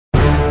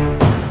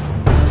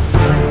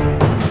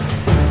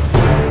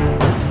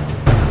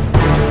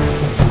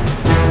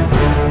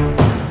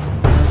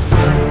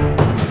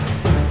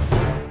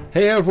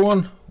Hey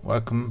everyone,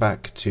 welcome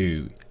back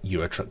to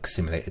Euro Truck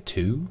Simulator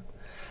 2,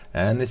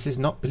 and this is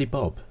not Billy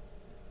Bob.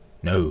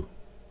 No,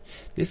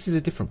 this is a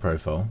different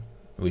profile,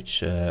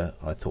 which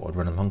I thought I'd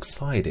run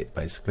alongside it.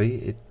 Basically,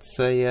 it's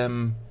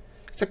a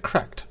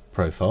cracked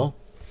profile.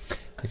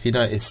 If you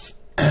notice,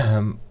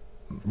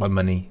 my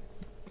money,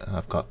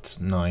 I've got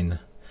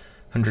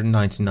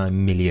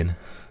 999 million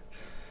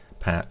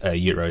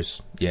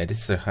euros. Yeah,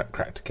 this is a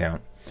cracked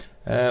account.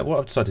 What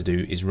I've decided to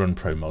do is run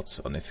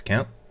ProMods on this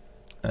account.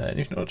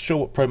 And if you're not sure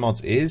what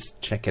ProMods is,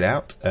 check it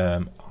out.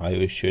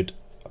 I should,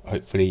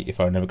 hopefully, if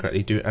I remember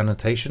correctly, do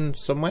annotation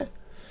somewhere.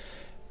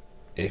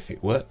 If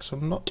it works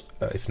or not.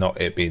 If not,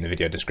 it'll be in the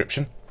video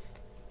description.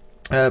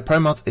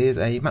 ProMods is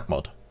a map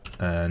mod.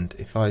 And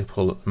if I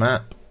pull up the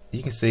map,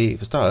 you can see,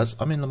 for starters,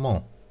 I'm in Le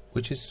Mans,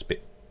 which is a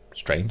bit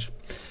strange.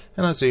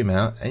 And I zoom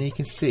out, and you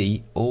can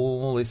see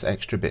all this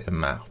extra bit of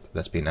map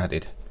that's been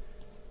added.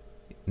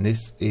 And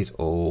this is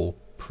all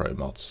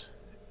ProMods.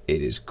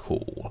 It is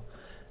cool.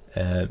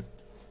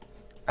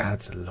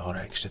 Adds a lot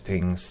of extra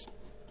things,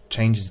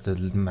 changes the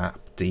map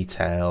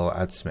detail,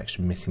 adds some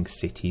extra missing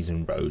cities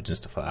and roads and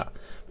stuff like that.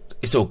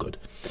 It's all good.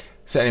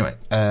 So anyway,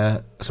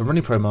 so I'm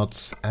running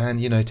ProMods,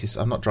 and you notice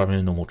I'm not driving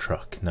a normal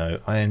truck. No,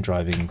 I am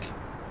driving,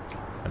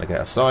 when I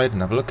get outside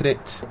and have a look at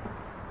it,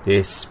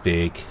 this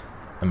big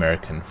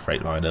American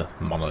Freightliner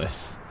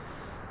monolith.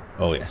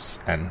 Oh yes,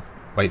 and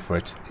wait for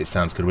it, it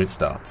sounds good when it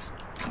starts.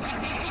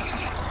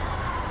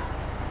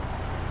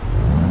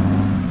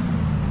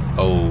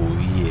 Oh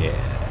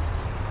yeah.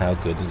 How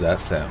good does that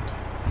sound?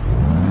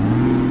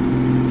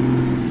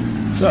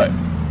 So,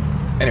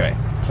 anyway,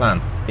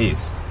 plan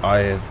is I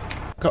have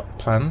got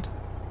planned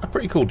a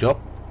pretty cool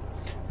job.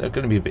 They're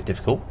going to be a bit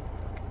difficult,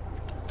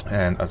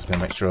 and I'm just going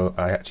to make sure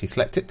I actually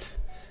select it.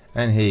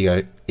 And here you go.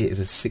 It is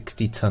a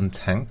 60-ton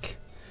tank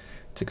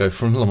to go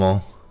from Le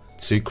Mans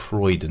to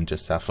Croydon,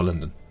 just south of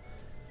London.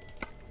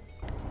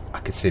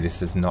 I can see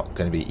this is not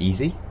going to be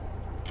easy,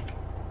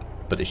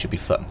 but it should be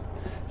fun.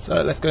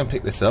 So let's go and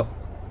pick this up.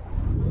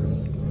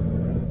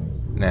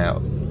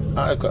 Now,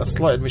 I've got a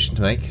slight admission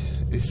to make.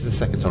 This is the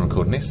second time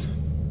recording this.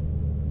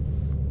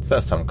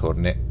 First time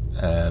recording it,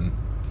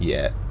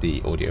 yeah,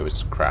 the audio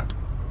was crap.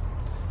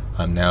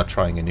 I'm now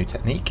trying a new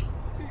technique,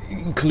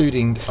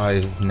 including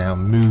I've now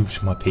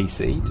moved my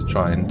PC to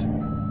try and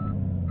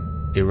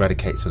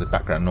eradicate some of the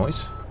background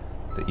noise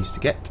that used to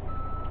get.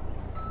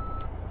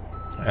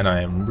 And I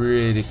am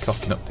really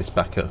cocking up this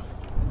backing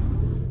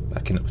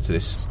up to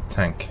this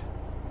tank.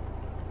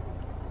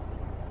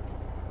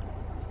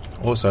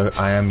 Also,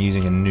 I am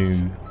using a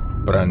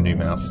brand new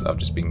mouse that I've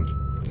just been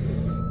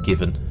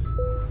given,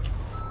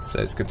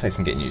 so it's going to take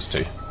some getting used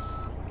to.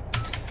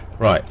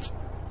 Right,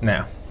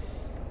 now,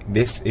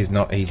 this is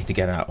not easy to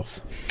get out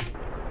of.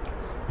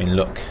 I mean,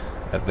 look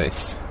at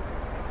this.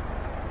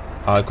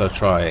 I've got to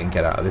try and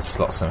get out of this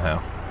slot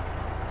somehow.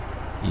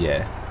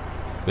 Yeah,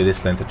 with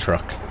this length of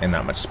truck in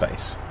that much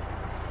space.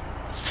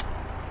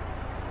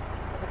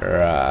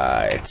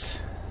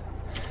 Right.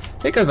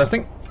 Here goes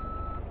nothing.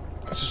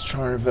 Let's just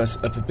try and reverse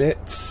it up a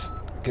bit,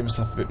 give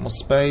myself a bit more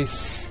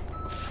space,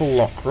 full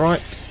lock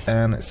right,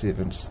 and let's see if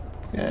I'm just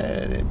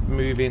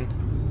moving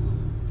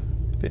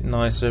a bit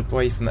nicer,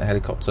 away from that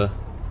helicopter.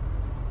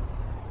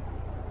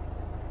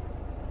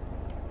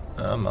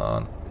 Come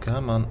on,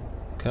 come on,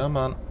 come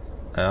on.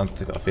 I've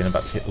got a feeling I'm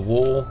about to hit the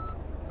wall.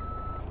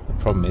 The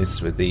problem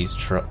is with these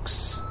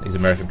trucks, these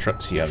American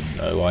trucks, you have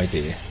no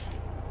idea.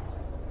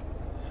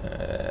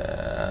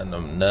 And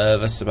I'm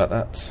nervous about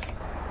that.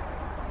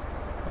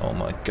 Oh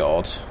my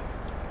god.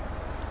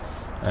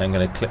 I'm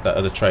going to clip that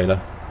other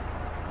trailer.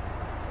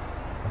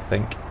 I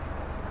think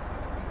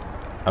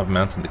I've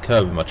mounted the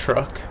curb with my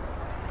truck,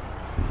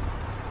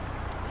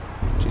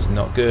 which is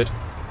not good.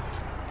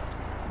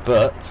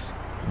 But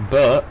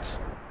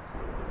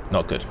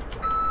not good.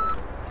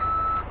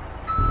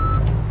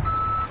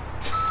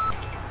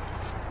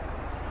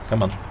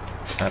 Come on.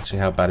 Actually,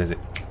 how bad is it?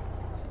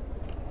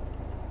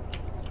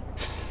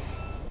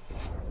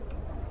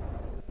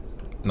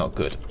 Not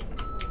good.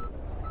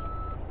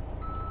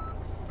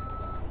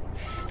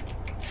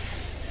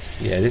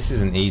 Yeah, this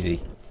isn't easy.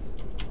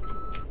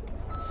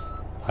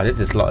 I did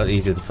this a lot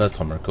easier the first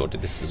time I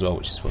recorded this as well,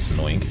 which is what's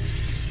annoying.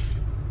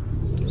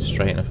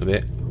 Straighten up a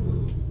bit.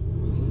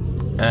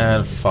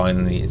 And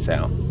finally it's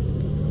out.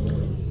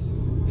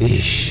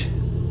 Eesh.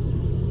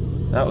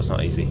 That was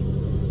not easy.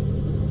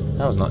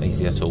 That was not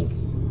easy at all.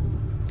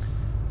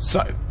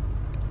 So,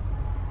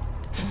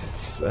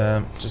 let's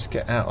just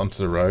get out onto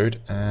the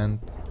road and...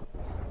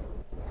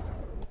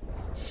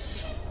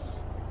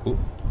 Ooh.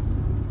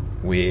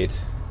 Weird.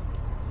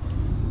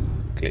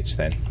 Glitch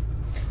then.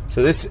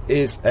 So this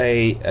is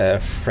a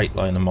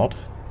Freightliner mod.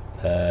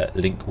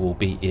 Link will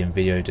be in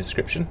video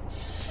description,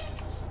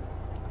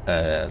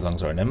 as long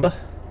as I remember.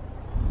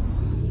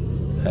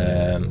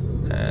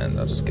 And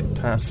I'll just get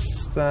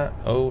past that.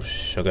 Oh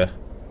sugar.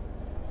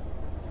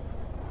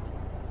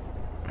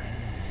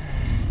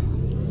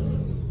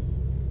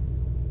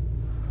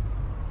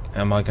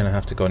 Am I going to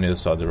have to go on the other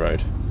side of the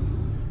road?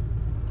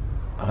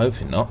 I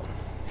hope not.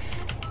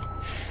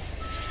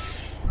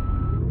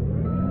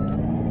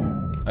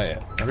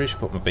 really should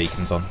put my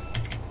beacons on.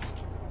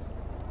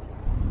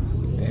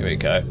 Here we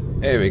go.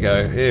 Here we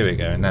go. Here we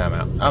go. Now I'm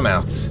out. I'm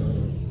out.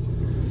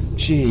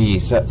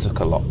 Jeez, that took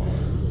a lot.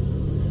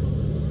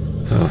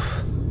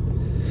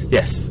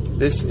 Yes,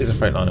 this is a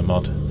Freightliner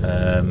mod.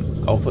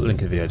 I'll put a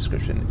link in the video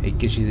description. It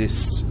gives you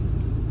this,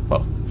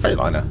 well,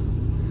 Freightliner.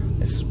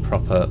 It's a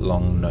proper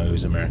long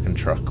nose American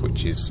truck,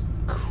 which is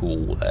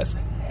cool as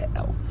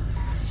hell.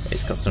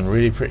 It's got some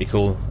really pretty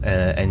cool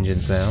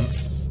engine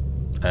sounds.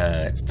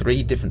 It's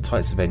 3 different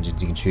types of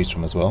engines you can choose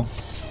from as well.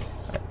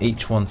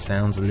 Each one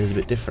sounds a little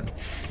bit different,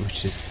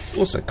 which is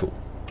also cool.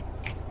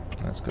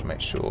 Let's go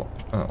make sure.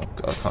 Oh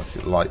god, I can't see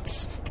the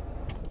lights.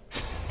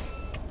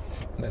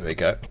 There we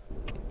go.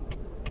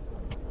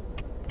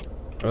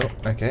 Oh,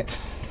 okay.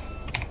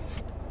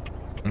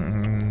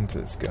 And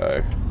let's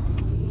go.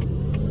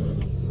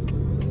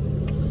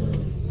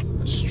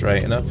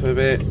 Straighten up a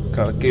bit.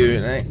 Gotta give it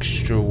an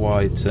extra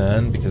wide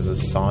turn because of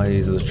the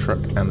size of the truck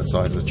and the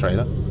size of the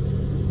trailer.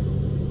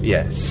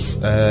 Yes,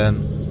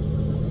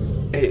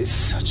 it's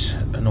such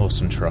an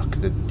awesome truck.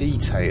 The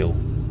detail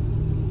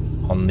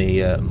on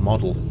the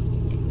model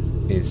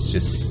is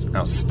just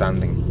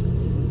outstanding,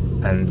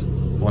 and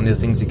one of the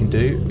things you can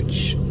do,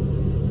 which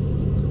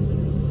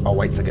I'll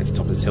wait till I get to the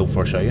top of this hill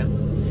before I show you,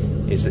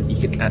 is that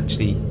you can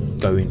actually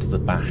go into the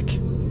back.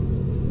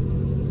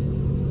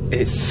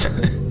 It's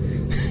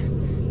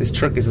this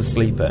truck is a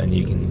sleeper and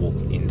you can walk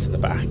into the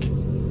back.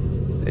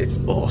 It's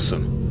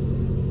awesome.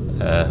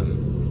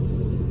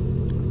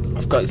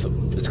 I've got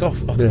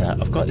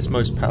its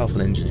most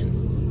powerful engine in,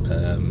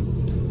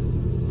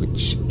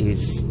 which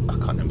is, I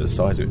can't remember the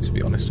size of it to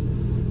be honest,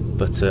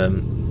 but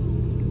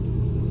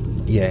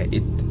yeah,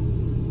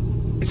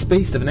 it's a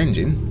beast of an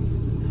engine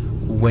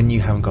when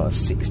you haven't got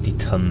 60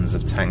 tons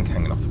of tank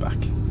hanging off the back.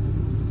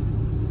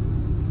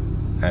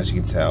 As you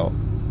can tell,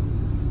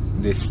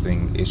 this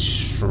thing is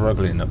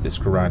struggling up this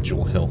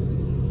gradual hill,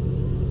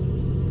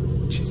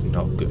 which is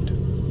not good.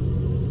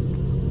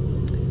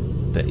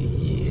 But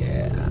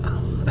yeah.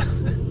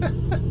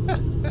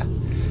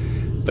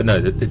 But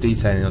no, the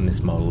detailing on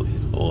this model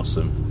is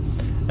awesome.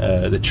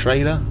 The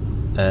trailer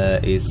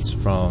is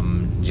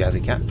from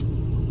Jazzy Cat.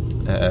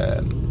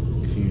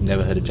 If you've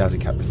never heard of Jazzy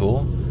Cat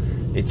before,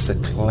 it's a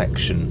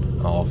collection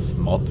of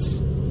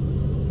mods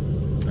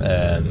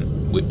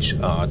which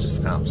are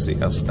just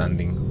absolutely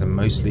outstanding. They're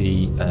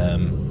mostly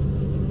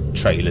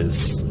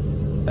trailers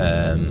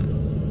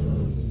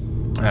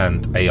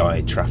and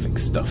AI traffic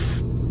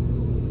stuff.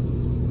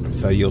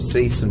 So you'll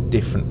see some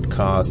different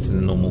cars to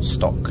the normal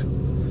stock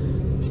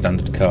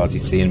standard cars you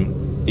see in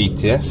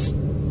ETS,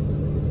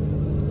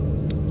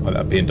 like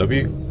that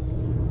BMW.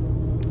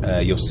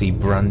 You'll see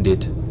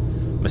branded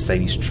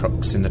Mercedes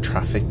trucks in the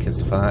traffic and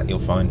stuff like that. You'll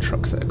find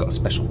trucks that have got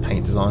special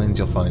paint designs.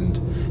 You'll find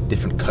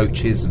different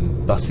coaches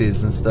and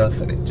buses and stuff,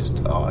 and it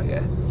just, oh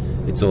yeah,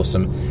 it's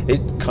awesome. It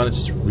kind of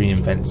just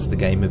reinvents the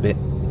game a bit,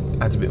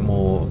 adds a bit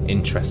more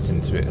interest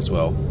into it as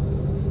well.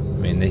 I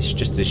mean, there's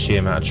just the sheer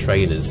amount of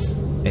trailers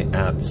it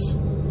adds,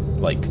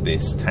 like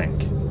this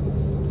tank.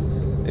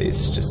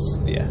 It's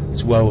just, yeah,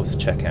 it's well worth a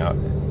check out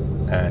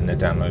and a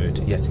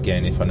download. Yet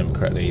again, if I remember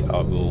correctly,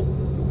 I will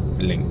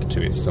link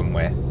to it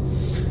somewhere.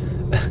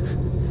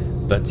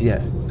 But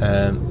yeah,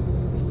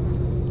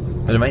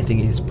 the main thing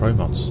is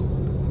ProMods.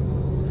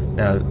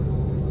 Now,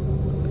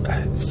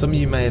 some of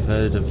you may have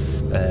heard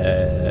of,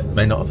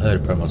 may not have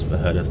heard of ProMods, but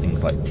heard of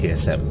things like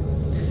TSM.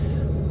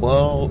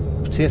 Well,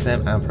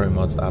 TSM and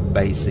ProMods are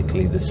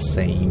basically the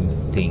same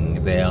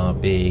thing. They are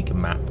big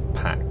map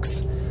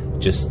packs,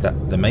 just that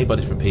they're made by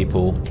different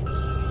people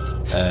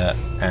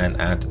and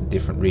add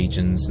different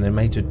regions, and they're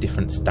made to a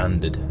different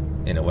standard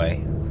in a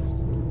way.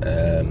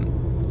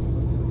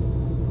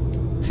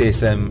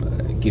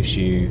 TSM gives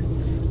you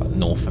like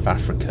north of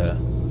Africa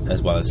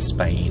as well as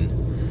Spain,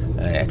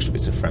 extra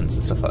bits of France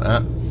and stuff like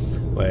that,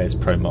 whereas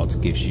ProMods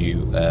gives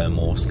you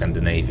more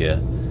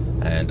Scandinavia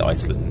and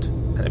Iceland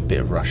and a bit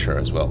of Russia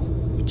as well,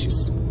 which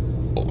is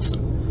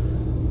awesome.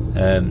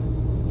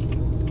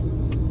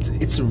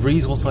 It's a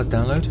reasonable size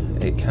download.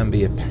 It can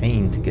be a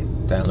pain to get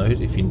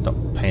downloaded if you're not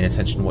paying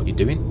attention to what you're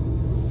doing,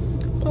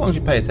 but as long as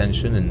you pay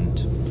attention and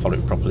follow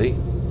it properly,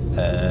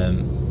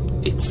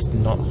 it's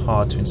not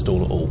hard to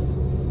install at all.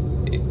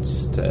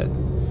 It's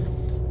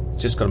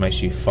just got to make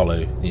sure you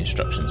follow the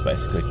instructions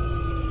basically,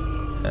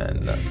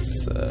 and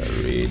that's a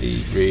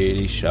really,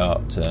 really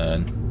sharp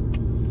turn.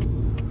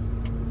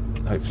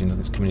 Hopefully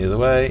nothing's coming the other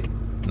way.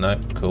 No,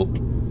 cool.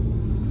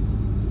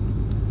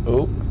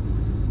 Oh,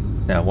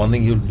 now one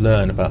thing you'll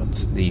learn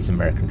about these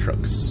American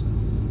trucks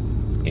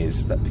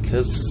is that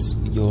because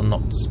you're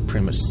not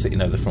pretty much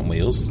sitting over the front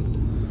wheels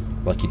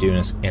like you're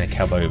doing in a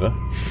cab over,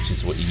 which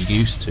is what you're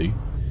used to,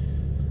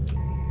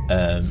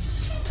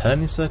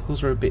 turning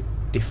circles are a bit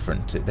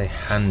different. They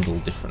handle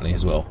differently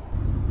as well.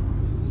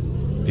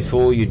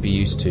 Before, you'd be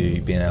used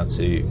to being able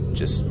to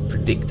just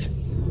predict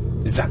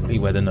exactly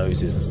where the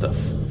nose is and stuff,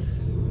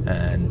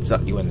 and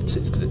exactly when it's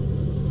going to,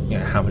 you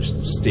know, how much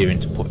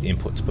steering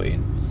input to put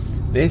in.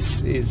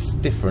 This is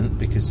different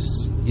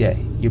because, yeah,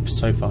 you're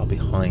so far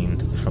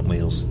behind the front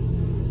wheels.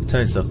 The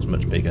turning circle's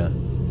much bigger,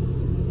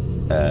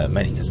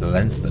 mainly because of the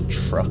length of the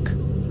truck.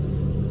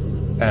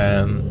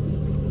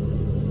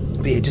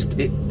 But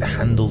it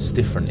handles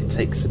different. It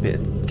takes a bit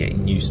of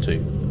getting used to,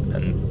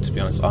 and to be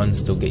honest, I'm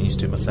still getting used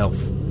to it myself.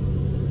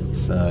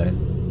 So,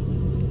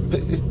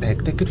 but they're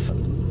good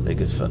fun. They're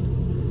good fun.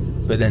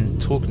 But then,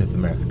 talking of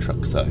American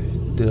trucks, though,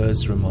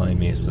 does remind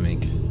me of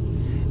something.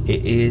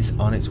 It is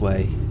on its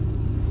way.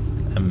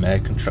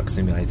 American Truck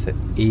Simulator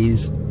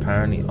is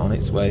apparently on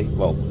its way.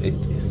 Well,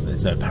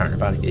 there's no apparent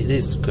about it. It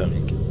is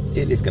coming.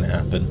 It is going to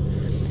happen.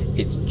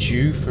 It's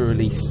due for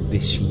release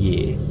this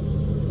year.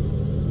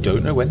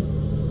 Don't know when,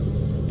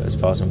 but as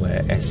far as I'm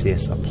aware,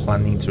 SCS are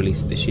planning to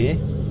release it this year.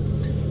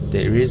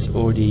 There is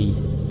already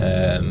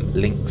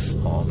links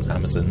on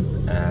Amazon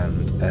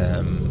and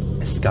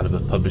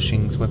Excalibur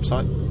Publishing's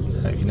website.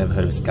 If you've never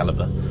heard of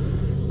Excalibur,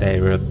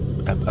 they're a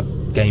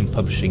game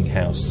publishing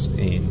house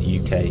in the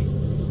UK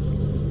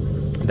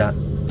that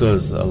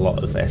does a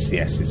lot of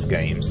SCS's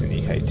games in the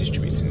UK,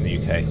 distributes in the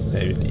UK.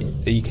 They're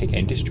a UK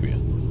game distributor,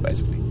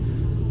 basically.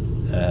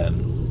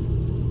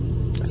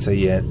 So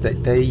yeah,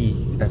 they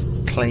have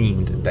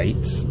claimed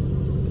dates,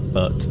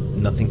 but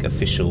nothing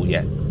official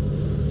yet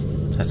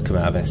has come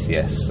out of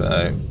SCS.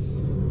 So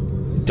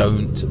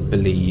don't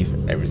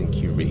believe everything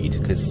you read,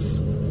 because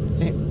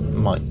it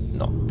might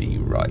not be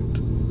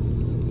right.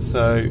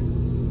 So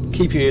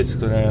keep your ears to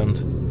the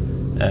ground.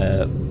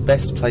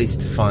 Best place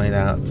to find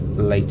out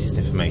the latest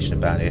information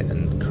about it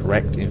and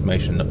correct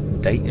information,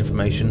 up-to-date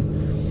information,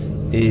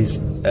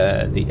 is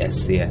the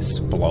SCS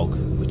blog,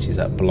 which is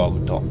at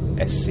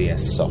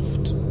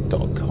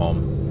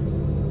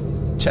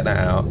blog.scssoft.com. Check that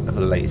out for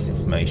the latest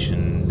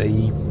information.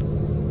 They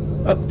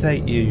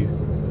update you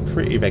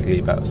pretty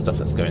regularly about stuff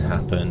that's going to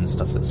happen,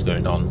 stuff that's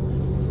going on,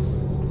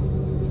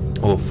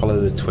 or follow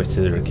the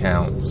Twitter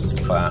accounts and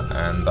stuff like that.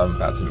 And I'm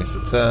about to miss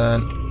a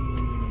turn.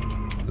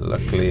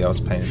 Luckily I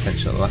was paying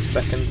attention at the last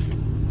second.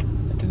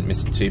 I didn't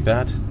miss it too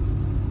bad.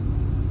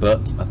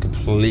 But I'm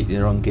completely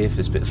the wrong gear for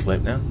this bit of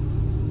slope now.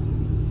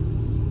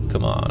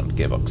 Come on,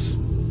 gearbox.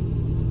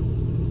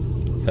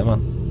 Come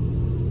on.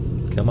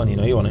 Come on, you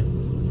know you want it.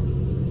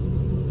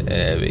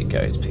 There we go,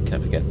 it's picking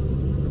up again.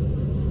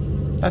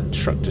 That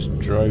truck just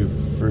drove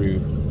through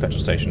the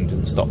petrol station and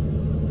didn't stop.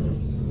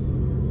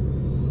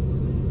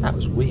 That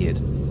was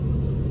weird.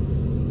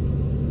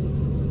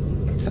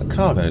 Is that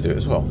car going to do it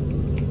as well?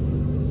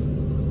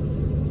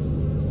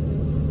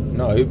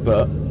 No,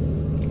 but...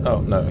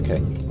 oh, no, okay.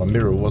 My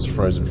mirror was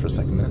frozen for a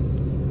second there.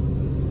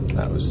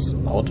 That was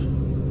odd.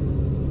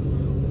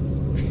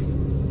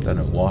 Don't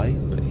know why,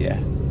 but yeah.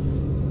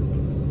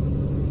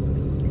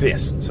 But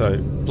yes, so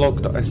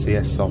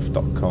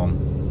blog.scssoft.com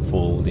for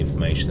all the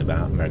information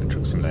about American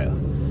Truck Simulator.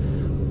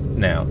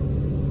 Now,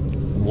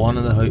 one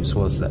of the hopes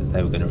was that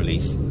they were going to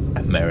release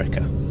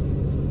America.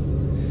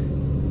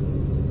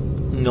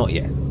 Not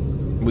yet.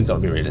 We've got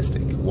to be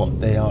realistic.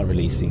 What they are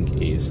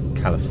releasing is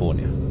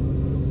California.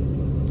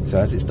 So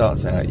as it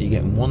starts out, you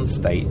get one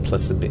state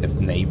plus a bit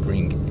of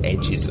neighbouring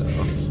edges of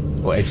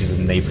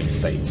neighbouring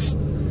states.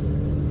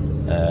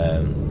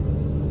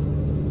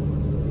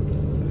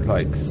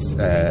 Like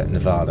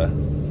Nevada,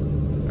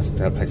 that's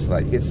a place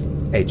like it gets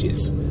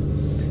edges.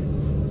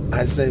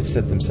 As they've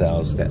said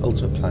themselves, their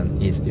ultimate plan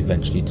is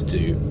eventually to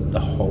do the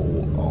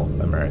whole of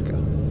America,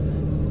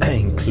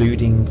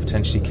 including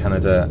potentially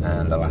Canada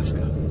and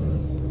Alaska.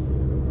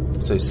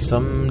 So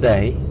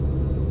someday,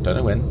 don't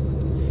know when,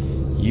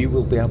 you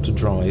will be able to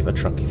drive a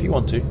truck if you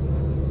want to,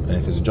 and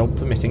if there's a job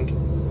permitting,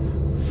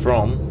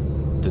 from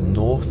the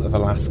north of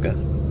Alaska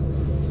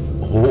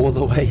all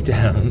the way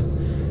down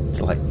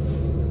to like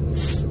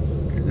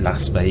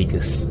Las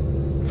Vegas,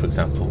 for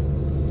example.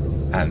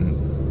 And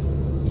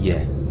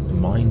yeah,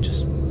 mine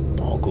just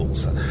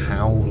boggles at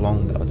how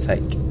long that would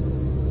take.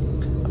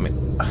 I mean,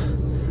 I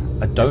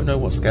don't know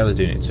what scale they're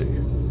doing it to.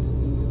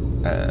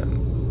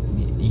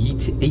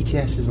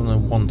 ETS is on a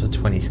 1 to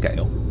 20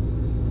 scale.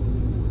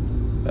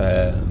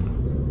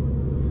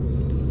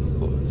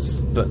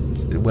 But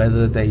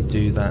whether they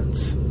do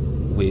that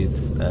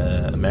with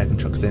American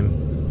Truck Sim,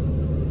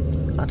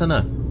 I don't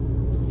know.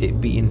 It'd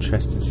be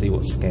interesting to see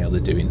what scale they're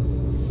doing.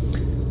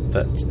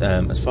 But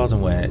as far as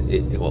I'm aware,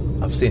 well,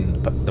 I've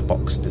seen the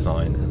box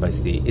design, and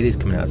basically it is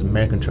coming out as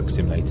American Truck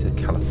Simulator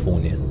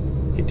California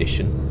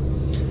Edition.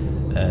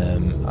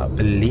 I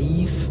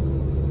believe,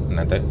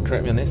 now don't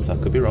correct me on this, I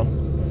could be wrong,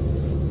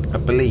 I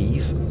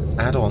believe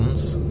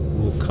add-ons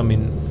will come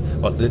in,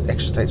 well, the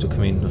extra states will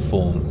come in the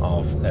form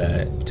of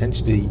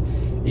potentially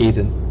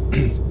either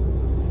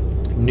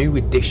new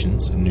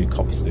editions and new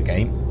copies of the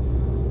game,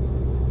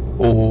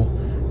 or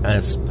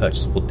as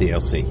purchasable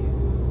DLC.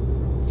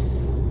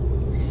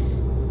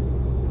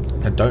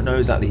 I don't know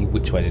exactly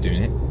which way they're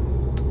doing it.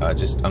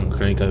 I'm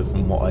going to go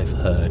from what I've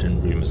heard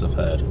and rumours I've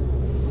heard.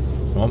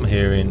 From what I'm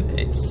hearing,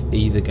 it's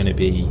either going to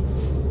be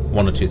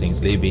one or two things.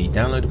 It'll either be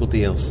downloadable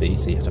DLC,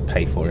 so you have to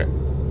pay for it,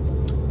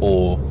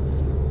 or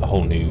a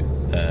whole new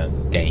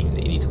game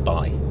that you need to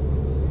buy.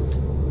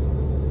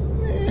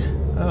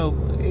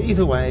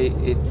 Either way,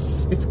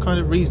 it's kind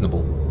of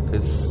reasonable,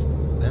 because at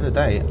the end of the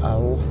day,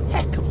 a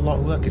heck of a lot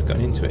of work is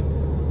going into it.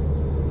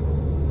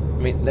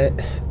 mean, their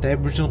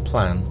original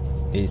plan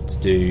is to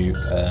do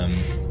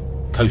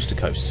coast to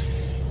coast,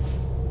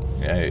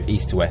 you know,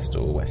 east to west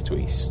or west to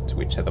east,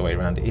 whichever way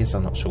around it is.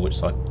 I'm not sure which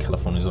side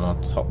California's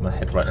on top of my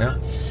head right now.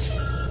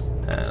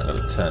 And I'm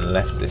going to turn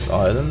left this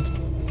island.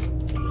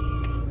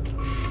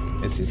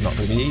 This is not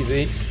going to be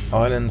easy.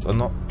 Islands are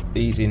not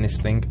easy in this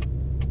thing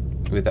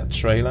with that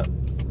trailer.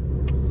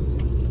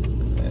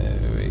 There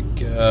we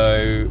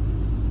go.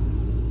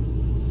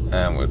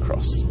 And we're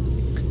across.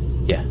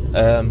 Yeah.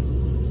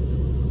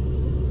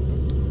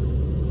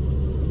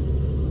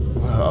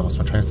 Well, I lost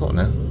my train of thought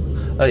now.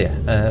 Oh yeah.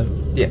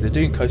 Yeah, they're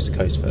doing coast to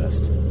coast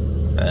first.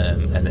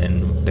 And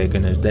then they're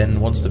going to,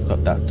 once they've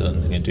got that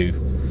done, they're going to do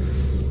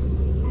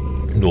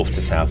north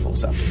to south or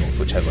south to north,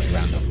 whichever way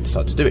around they've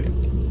decided to do it.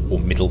 Or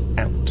middle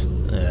out.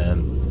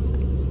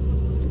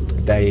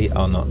 They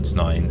are not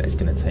denying that it's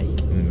going to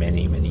take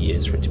many, many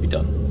years for it to be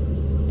done,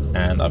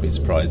 and I'd be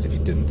surprised if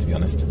it didn't, to be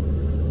honest.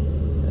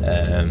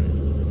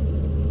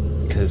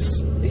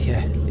 Because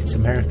yeah, it's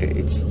America,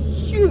 it's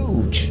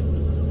huge.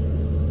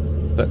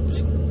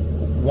 But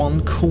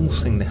one cool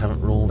thing they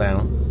haven't rolled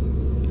out,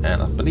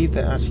 and I believe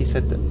they actually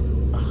said that,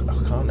 I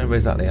can't remember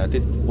exactly. I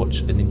did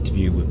watch an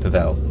interview with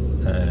Pavel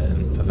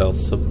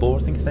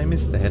Subbor, I think his name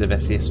is, the head of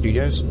SES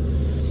Studios.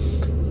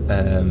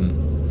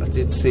 I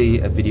did see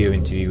a video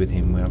interview with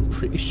him where I'm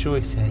pretty sure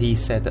he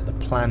said that the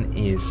plan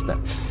is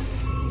that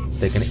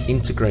they're going to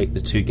integrate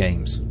the two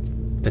games,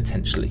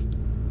 potentially.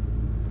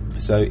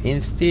 So in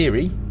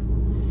theory,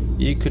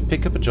 you could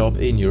pick up a job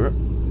in Europe,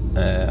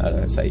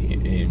 let's say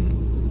in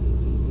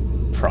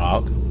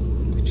Prague,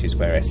 which is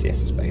where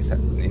SES is based,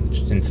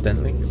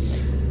 incidentally.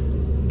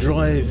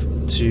 Drive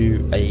all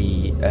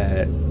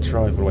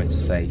the way to,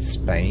 say,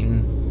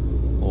 Spain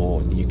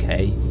or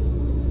UK,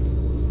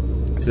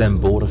 to then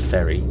board a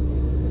ferry,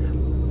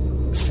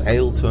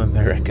 sail to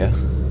America,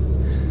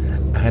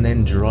 and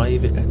then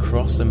drive it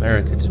across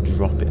America to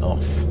drop it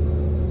off.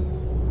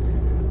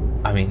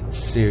 I mean,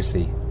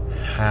 seriously,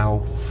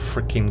 how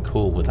freaking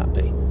cool would that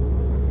be?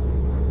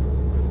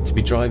 To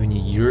be driving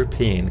your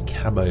European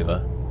cab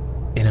over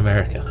in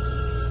America.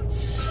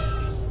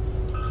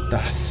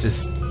 That's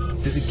just...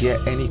 does it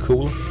get any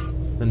cooler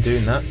than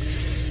doing that?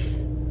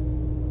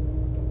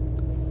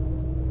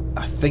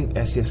 I think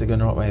SES are going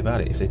the right way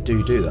about it if they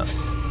do that,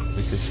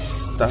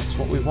 because that's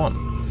what we want.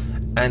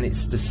 And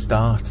it's the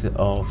start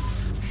of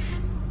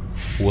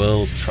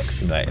World Truck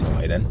Simulator in a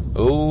way then.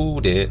 Oh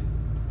dear.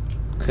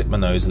 Clipped my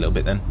nose a little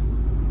bit then.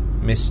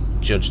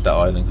 Misjudged that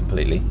island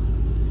completely.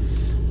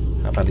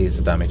 How badly is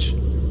the damage?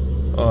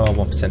 Oh,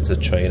 1% to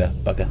the trailer.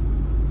 Bugger.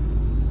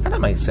 And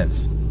that makes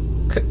sense.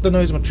 Clipped the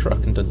nose of my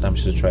truck and done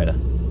damage to the trailer.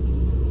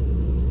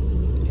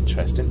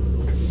 Interesting.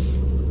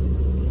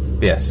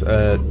 But yes,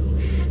 the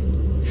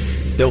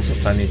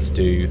ultimate plan is to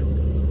do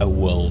a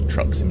World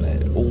Truck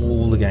Simulator.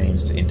 All the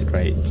games to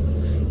integrate.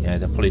 You know,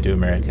 they'll probably do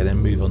America, then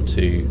move on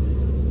to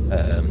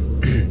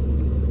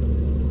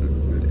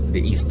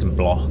the Eastern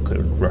Bloc,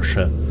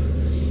 Russia,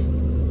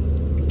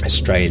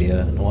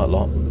 Australia, and all that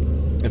lot.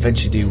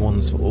 Eventually do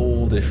ones for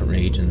all the different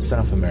regions,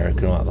 South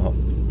America, and all that lot,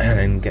 and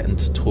then get them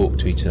to talk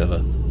to each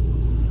other.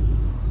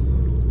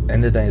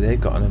 End of the day, they've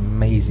got an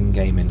amazing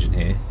game engine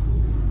here,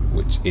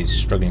 which is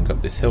struggling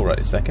up this hill right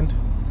this second.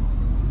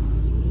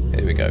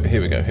 Here we go,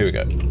 here we go, here we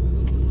go.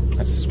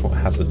 Let's just put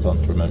hazards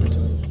on for a moment.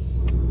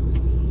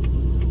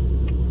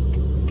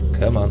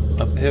 Come on,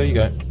 up the hill you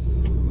go.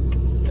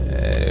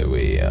 There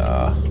we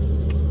are.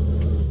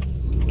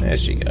 There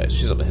she goes,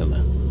 she's up the hill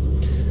now.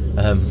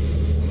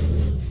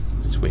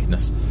 It's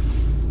weirdness.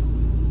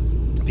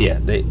 But yeah,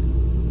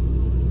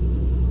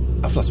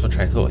 I've lost my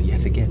train of thought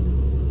yet again.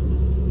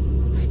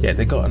 Yeah,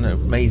 they've got an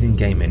amazing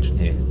game engine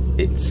here.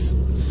 It's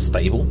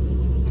stable.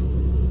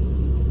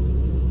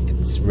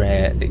 It's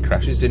rare it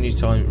crashes. The only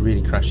time it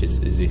really crashes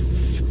is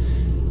if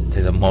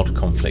there's a mod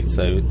conflict.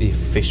 So the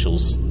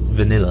official's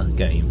vanilla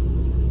game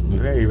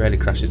very rarely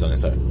crashes on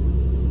its own,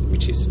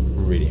 which is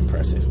really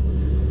impressive.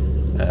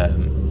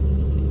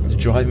 The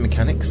driving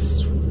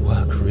mechanics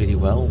work really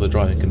well. The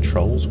driving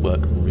controls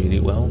work really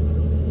well.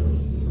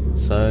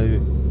 So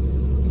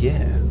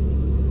yeah,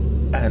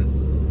 and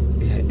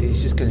yeah,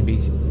 it's just going to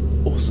be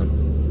awesome.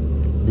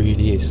 It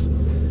really is.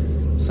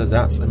 So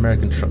that's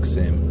American Truck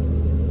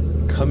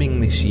Sim coming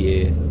this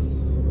year,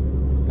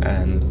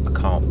 and I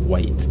can't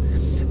wait.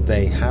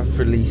 They have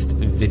released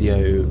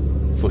video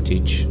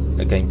footage,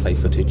 gameplay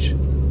footage,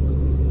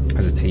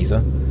 as a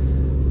teaser.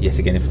 Yet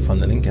again, if I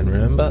find the link, and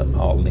remember,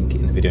 I'll link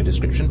it in the video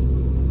description,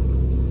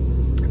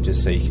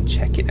 just so you can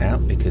check it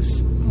out,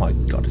 because my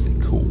god, is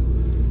it cool.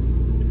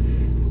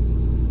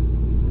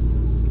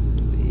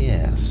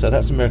 Yeah, so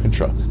that's American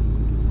Truck.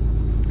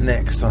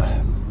 Next,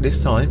 this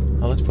time,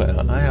 I'll let you put it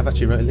out, I have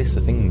actually wrote a list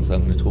of things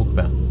I'm going to talk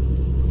about.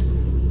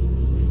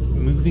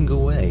 Moving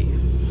away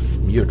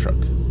from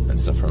Eurotruck and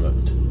stuff for a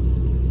moment.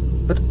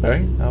 But don't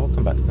worry, I will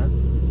come back to that.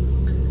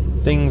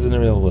 Things in the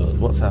real world.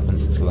 What's happened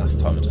since the last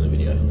time I've done a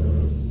video?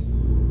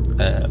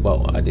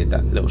 Well, I did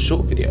that little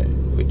short video,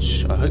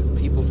 which I hope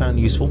people found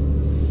useful,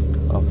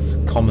 of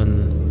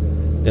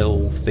common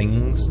little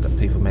things that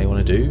people may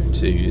want to do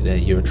to their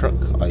Euro truck,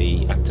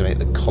 i.e. activate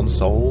the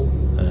console,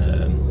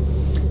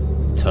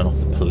 turn off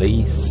the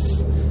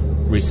police,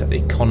 reset the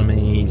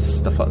economies,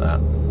 stuff like that.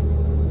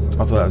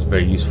 I thought that was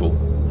very useful.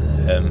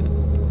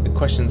 The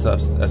questions I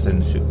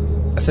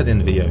said in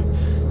the video,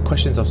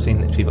 questions I've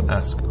seen that people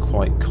ask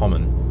quite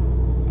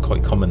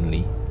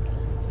commonly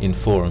in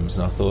forums,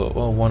 and I thought,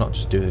 well, why not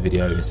just do a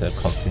video instead of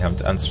constantly having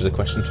to answer the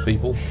question to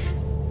people?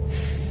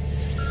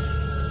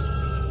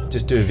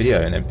 Just do a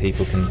video and then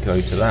people can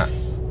go to that.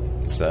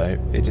 So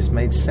it just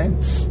made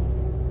sense.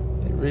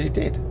 It really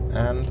did,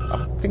 and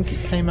I think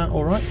it came out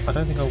all right. I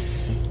don't think I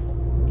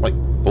like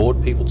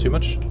bored people too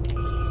much.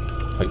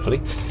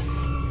 Hopefully.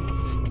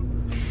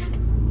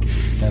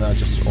 And I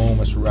just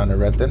almost ran a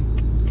red then.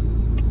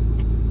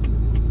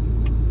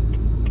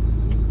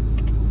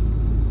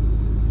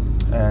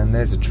 And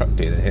there's a truck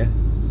dealer here.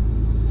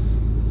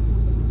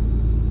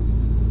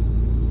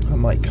 I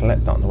might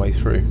collect that on the way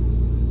through.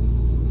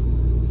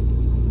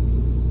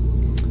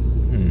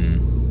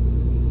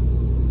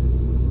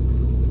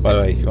 By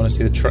the way, if you want to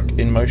see the truck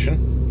in motion,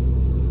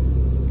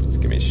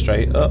 just give me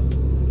straight up.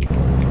 Look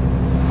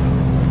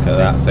at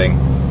that thing.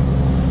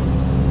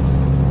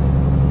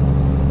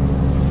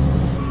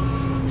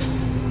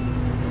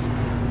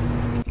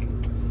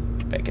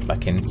 Better get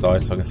back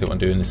inside so I can see what I'm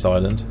doing in this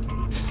island.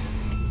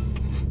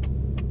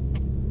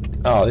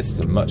 Oh, this is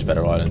a much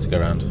better island to go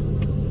around.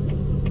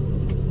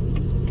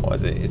 What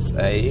is it? It's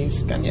a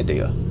Scania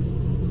dealer.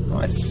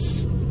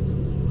 Nice.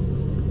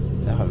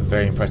 I'm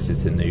very impressed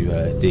with the new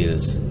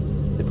dealers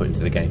they put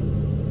into the game.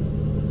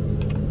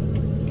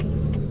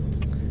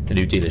 The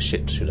new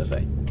dealerships, should I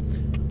say.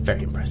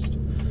 Very impressed.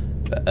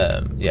 But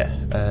yeah.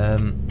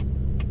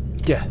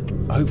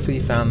 Hopefully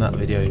you found that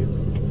video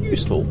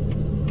useful,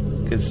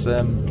 because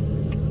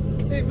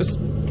it was a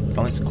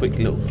nice, quick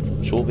little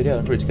short video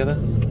I put it together.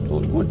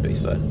 Thought it would be,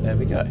 so there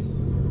we go.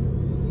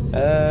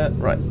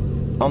 Right,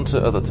 on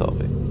to other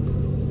topic.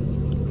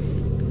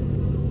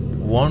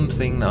 One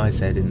thing that I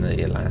said in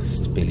the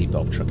last Billy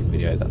Bob trucking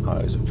video that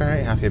I was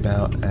very happy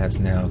about has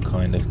now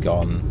kind of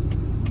gone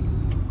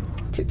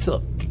tits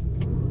up,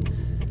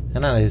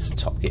 and that is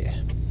Top Gear.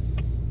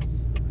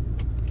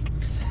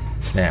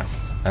 Now,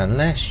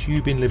 unless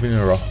you've been living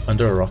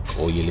under a rock,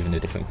 or you live in a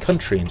different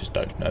country and just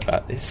don't know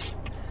about this,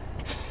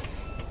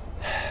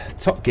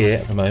 Top Gear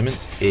at the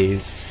moment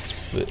is,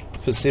 for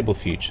foreseeable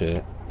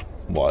future,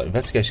 while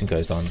investigation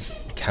goes on,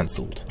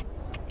 cancelled.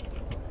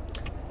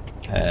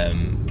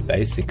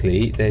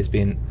 Basically, there's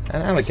been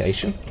an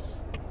allegation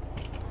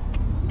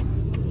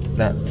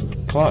that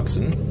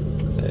Clarkson,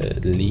 the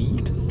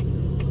lead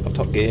of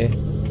Top Gear,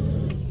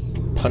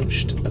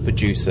 punched a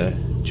producer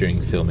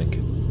during filming.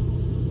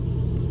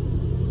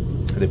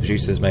 The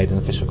producer's made an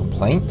official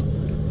complaint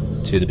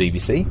to the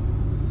BBC,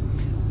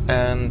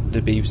 and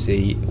the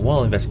BBC,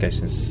 while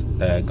investigations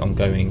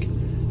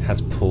ongoing, has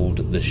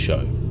pulled the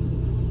show,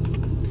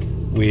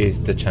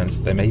 with the chance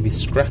that they may be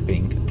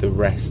scrapping the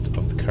rest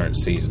of the current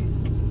season,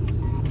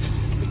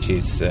 which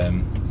is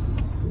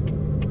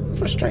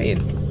frustrating.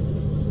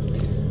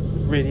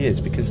 It really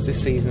is, because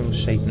this season was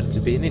shaping up to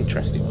be an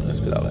interesting one, let's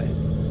put it that way.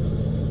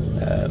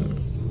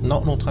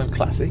 Not an all-time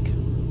classic,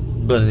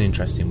 but an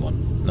interesting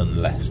one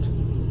nonetheless.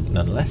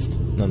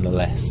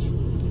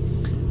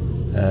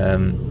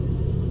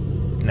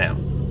 Now,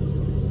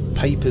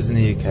 papers in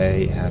the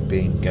UK have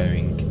been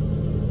going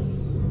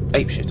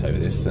apeshit over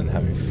this and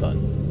having fun,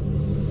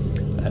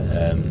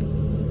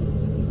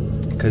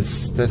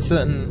 because there's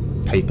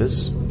certain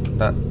papers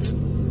that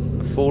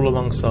fall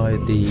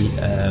alongside the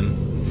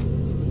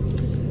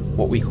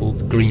what we call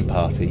the Green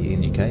Party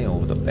in the UK, or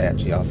what they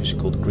actually are officially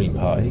called the Green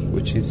Party,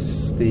 which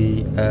is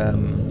the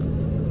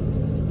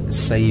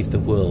Save the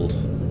World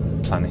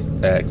party,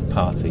 a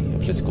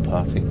political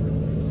party,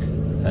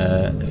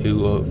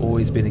 who have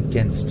always been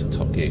against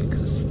Top Gear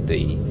because of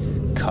the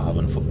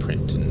carbon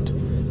footprint and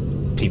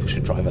people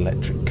should drive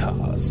electric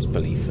cars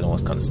belief and all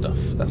that kind of stuff.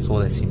 That's all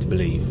they seem to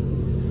believe.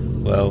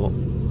 Well,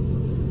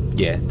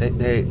 yeah,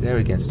 they're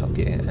against Top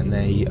Gear, and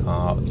they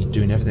are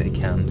doing everything they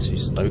can to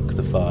stoke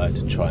the fire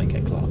to try and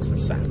get Clarkson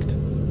sacked.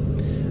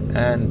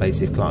 And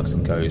basically, if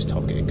Clarkson goes,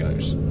 Top Gear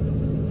goes.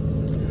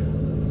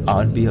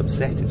 I'd be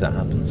upset if that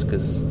happens,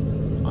 because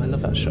I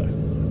love that show.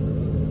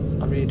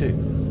 I really do.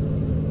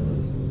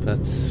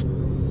 But,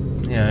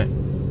 you know,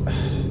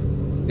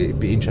 it'd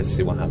be interesting to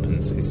see what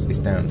happens. It's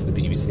down to the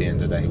BBC at the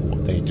end of the day,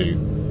 what they do,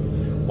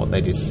 what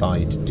they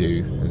decide to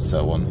do, and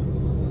so on.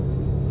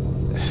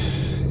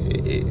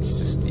 It's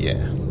just,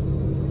 yeah,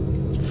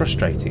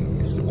 frustrating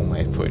is the one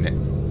way of putting it.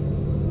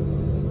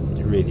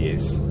 It really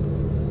is.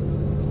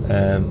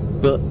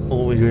 But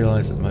all we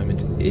realise at the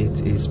moment,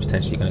 it is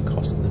potentially going to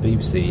cost the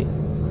BBC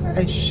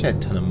a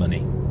shed ton of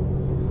money.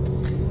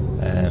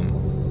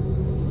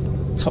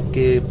 Top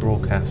Gear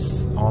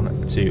broadcasts on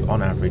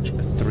average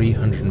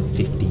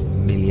 350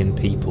 million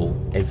people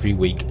every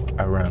week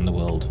around the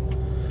world.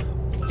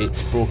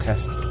 It's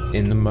broadcast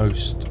in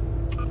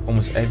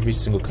almost every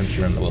single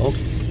country around the world.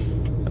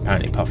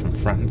 Apparently, apart from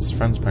France.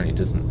 France apparently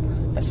doesn't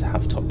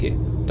have Top Gear.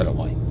 Don't know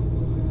why.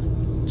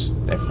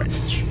 They're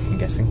French, I'm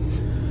guessing.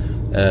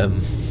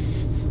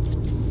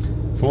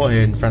 From what I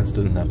hear, France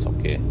doesn't have Top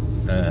Gear,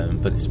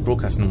 but it's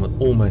broadcasting in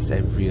almost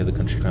every other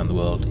country around the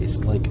world.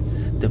 It's like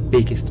the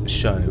biggest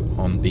show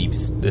on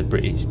BBC, the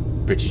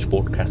British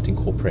Broadcasting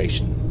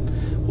Corporation,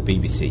 or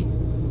BBC.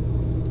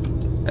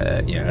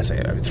 Yeah, I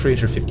say over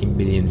 350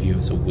 million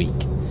viewers a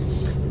week.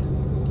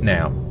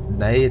 Now,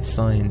 they had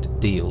signed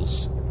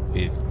deals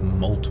with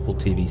multiple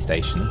TV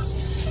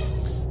stations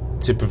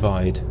to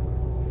provide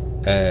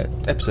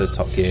episodes of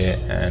Top Gear,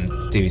 and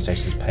TV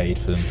stations paid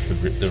for them for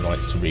the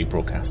rights to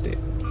rebroadcast it.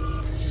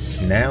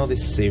 Now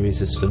this series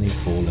has suddenly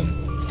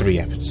fallen 3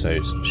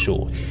 episodes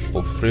short,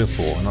 or 3 or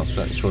 4, I'm not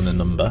sure on the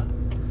number,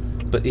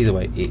 but either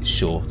way it's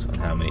short on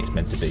how many it's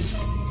meant to be.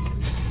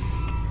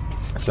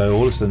 So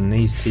all of a sudden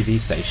these TV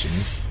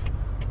stations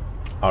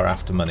are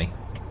after money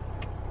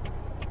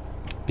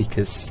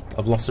because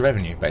of loss of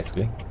revenue,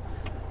 basically.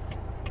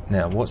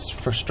 Now what's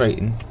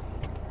frustrating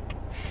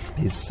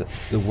is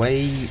the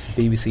way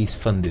BBC is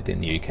funded in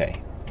the UK.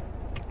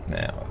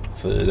 Now,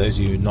 for those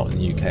of you not in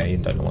the UK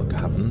and don't know what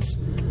happens,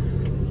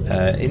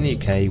 in the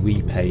UK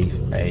we pay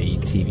a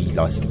TV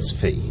licence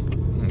fee.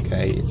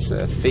 Okay, it's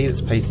a fee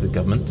that's paid to the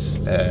government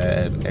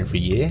every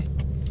year.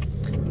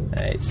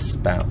 It's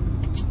about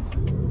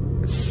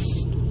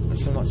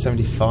something like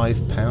 £75,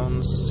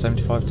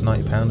 £75 to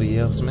 £90 a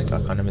year or something. I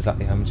can't remember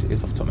exactly how much it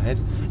is off the top of my head.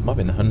 It might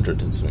be in the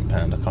 £100 and something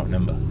pound, I can't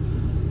remember.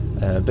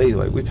 But either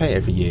way, we pay it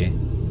every year,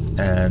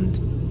 and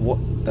what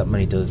that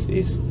money does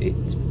is it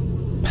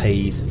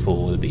pays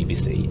for the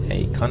BBC.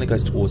 It kind of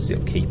goes towards the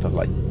upkeep of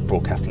like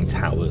broadcasting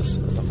towers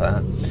and stuff like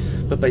that,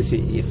 but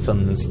basically it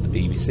funds the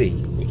BBC,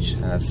 which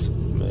has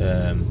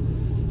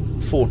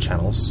 4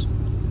 channels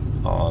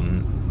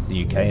on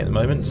the UK at the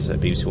moment, so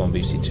BBC 1,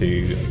 BBC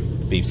 2,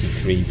 BBC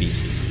 3,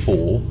 BBC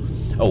 4,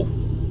 oh,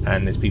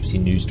 and there's BBC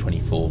News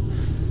 24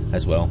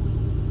 as well.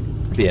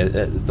 But yeah,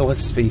 the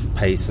licence fee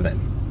pays for them.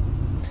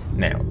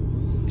 Now,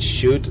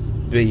 should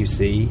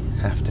BBC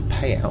have to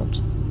pay out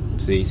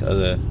to these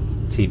other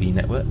TV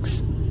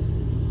networks,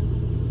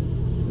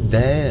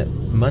 their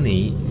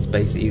money is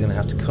basically going to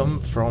have to come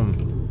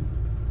from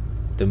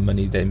the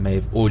money they may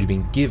have already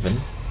been given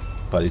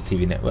by these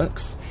TV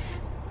networks,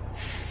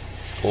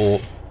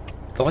 or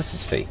the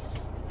licence fee.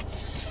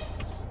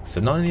 So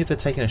not only are they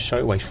taking a show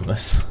away from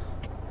us,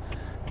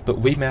 but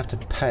we may have to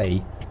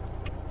pay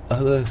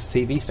other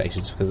TV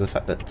stations because of the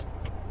fact that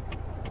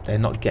they're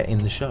not getting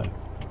the show.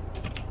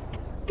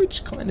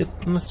 Which kind of,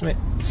 I must admit,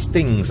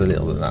 stings a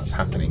little that that's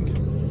happening.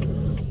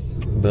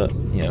 But,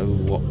 you know,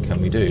 what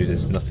can we do?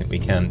 There's nothing we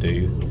can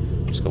do.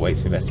 Just got to wait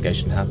for the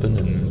investigation to happen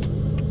and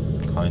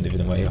kind of,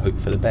 in a way, hope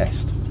for the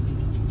best.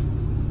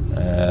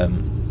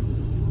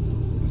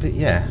 But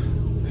yeah,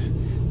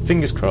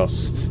 fingers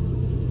crossed.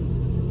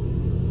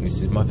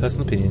 This is my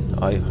personal opinion.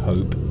 I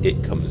hope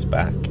it comes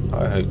back.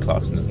 I hope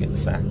Clarkson doesn't get the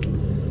sack.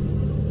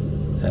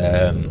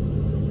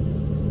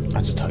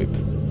 I just hope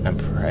and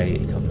pray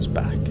it comes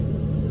back.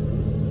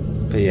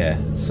 But yeah,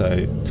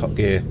 so Top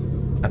Gear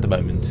at the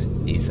moment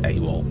is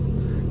AWOL.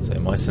 So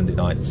my Sunday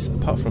nights,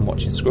 apart from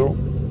watching Squirrel,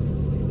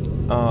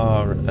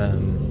 are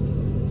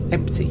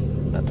empty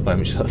at the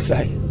moment, shall I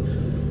say.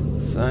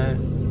 So,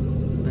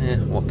 yeah,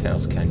 what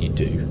else can you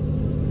do?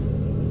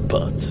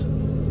 But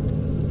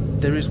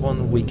there is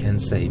one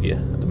weekend saviour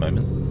at the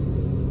moment,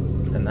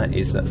 and that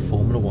is that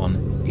Formula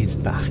 1 is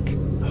back.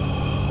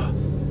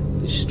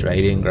 The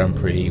Australian Grand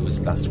Prix was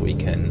last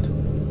weekend,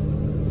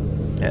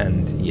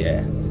 and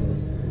yeah,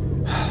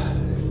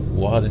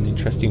 what an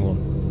interesting one.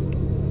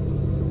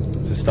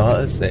 For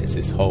starters, there's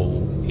this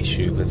whole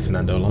issue with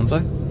Fernando Alonso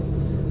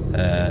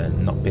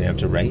not being able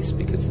to race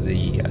because of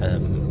the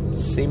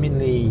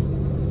seemingly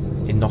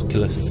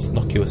innocuous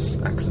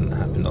accident that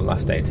happened on the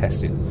last day of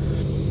testing,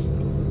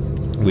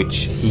 which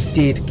he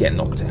did get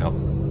knocked out,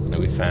 that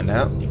we found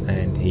out,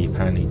 and he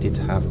apparently did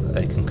have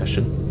a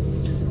concussion,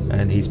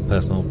 and his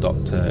personal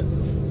doctor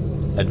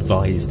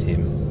advised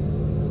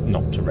him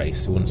not to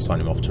race. He wouldn't sign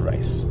him off to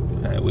race,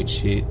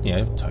 which, you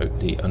know,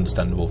 totally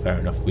understandable, fair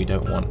enough. We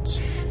don't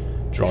want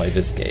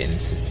drivers getting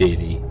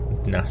severely,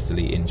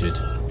 nastily injured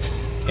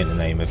in the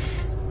name of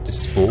the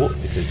sport,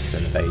 because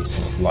at the day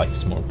someone's life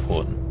is more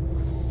important.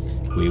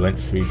 We went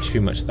through too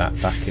much of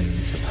that back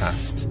in the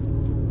past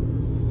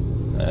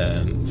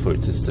for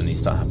it to suddenly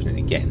start happening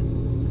again.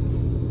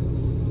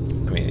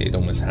 I mean, it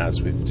almost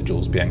has with the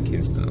Jules Bianchi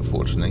incident,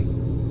 unfortunately.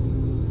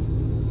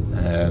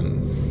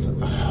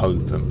 I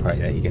hope and pray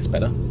that he gets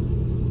better,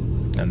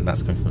 and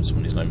that's coming from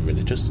someone who's not even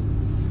religious.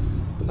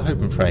 But I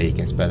hope and pray he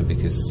gets better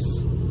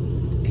because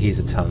he's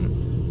a talent.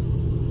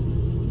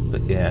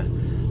 But yeah,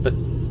 but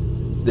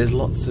there's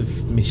lots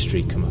of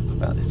mystery come up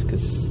about this,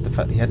 because the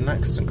fact that he had an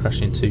accident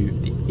crashing into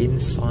the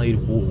inside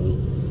wall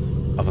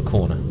of a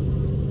corner.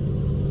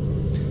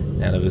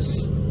 Now, there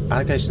was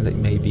allegations that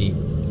he may be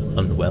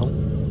unwell,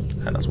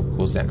 and that's what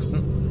caused the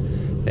accident.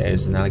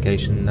 There's an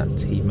allegation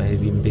that he may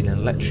have even been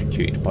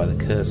electrocuted by the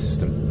Kerr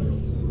system.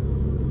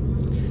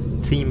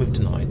 The team have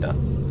denied that.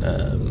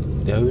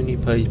 The only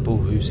people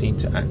who seem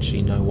to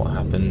actually know what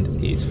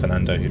happened is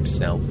Fernando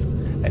himself,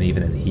 and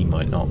even then he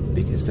might not,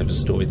 because there was a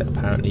story that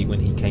apparently when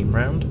he came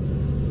round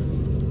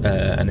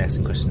and asked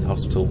him questions in the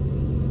hospital,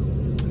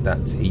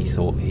 that he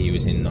thought he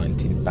was back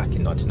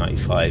in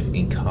 1995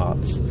 in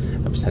karts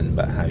and was telling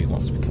about how he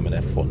wants to become an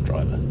F1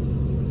 driver.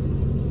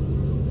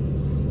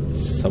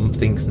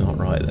 Something's not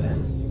right there,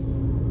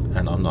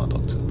 and I'm not a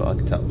doctor, but I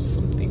can tell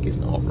something is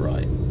not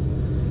right.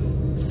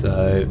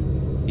 So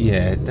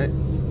yeah, that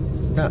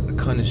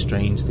kind of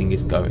strange thing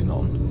is going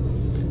on.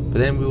 But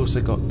then we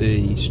also got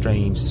the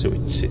strange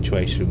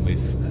situation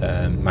with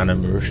Mana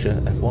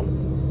Marussia F1.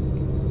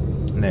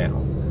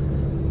 Now,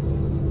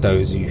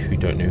 those of you who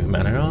don't know who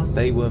Mana are,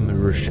 they were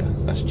Marussia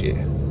last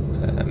year.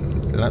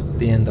 At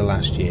the end of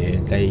last year,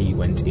 they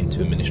went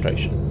into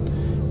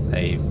administration.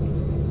 They've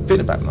been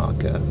a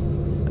backmarker,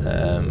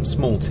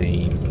 small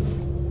team.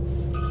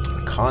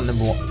 I can't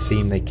remember what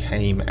team they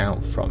came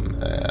out from.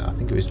 I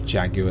think it was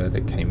Jaguar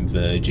that came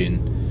Virgin,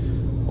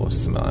 or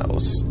something like that, or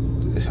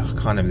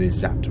kind of the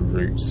exact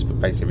routes, but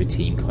basically every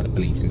team kind of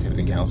bleeds into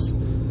everything else.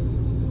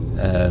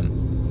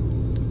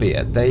 But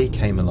yeah, they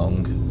came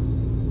along,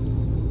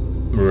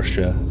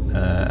 Russia,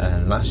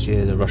 and last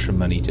year the Russian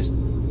money just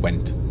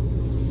went,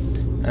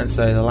 and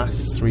so the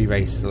last 3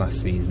 races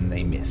last season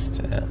they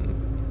missed.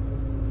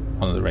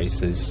 One of the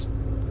races,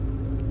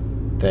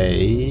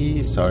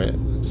 sorry, I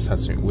just had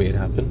something weird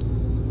happen.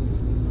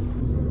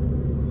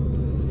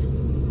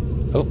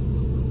 Oh,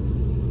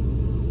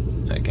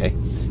 okay.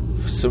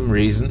 For some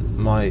reason,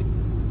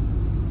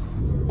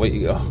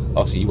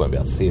 obviously you won't be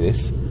able to see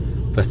this,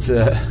 but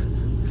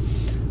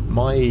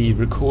my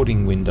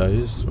recording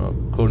windows,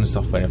 recording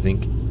software,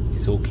 everything,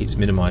 it all keeps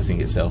minimising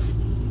itself,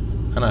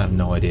 and I have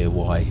no idea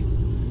why.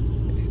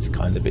 It's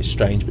kind of a bit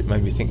strange, but it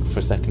made me think for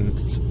a second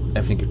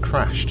everything had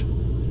crashed,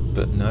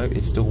 but no,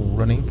 it's still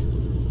running,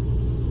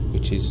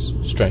 which is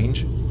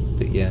strange.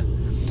 But yeah,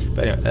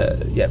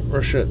 yeah,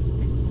 Russia,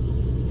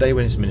 they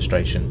went into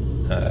administration.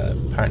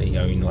 Apparently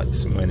owing like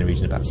somewhere in the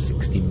region of about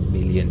 $60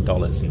 million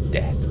in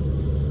debt,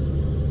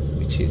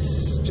 which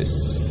is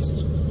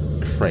just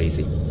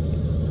crazy.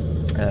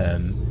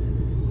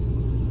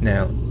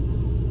 Now,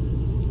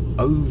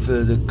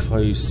 over the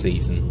closed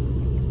season,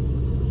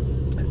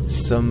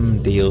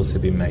 some deals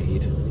have been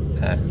made,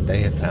 and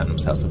they have found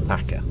themselves a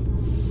backer.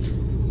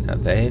 Now,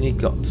 they only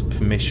got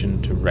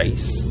permission to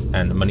race,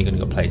 and the money only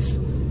got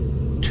placed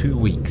 2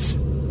 weeks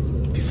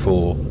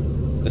before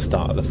the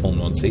start of the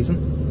Formula 1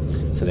 season.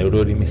 So they would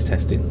already missed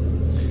testing.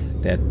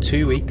 They had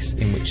 2 weeks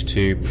in which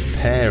to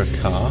prepare a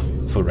car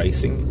for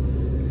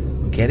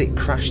racing, get it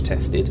crash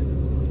tested,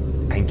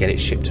 and get it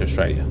shipped to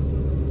Australia.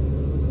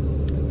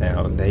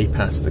 Now, they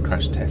passed the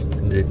crash test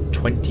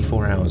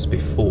 24 hours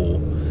before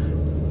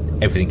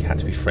everything had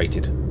to be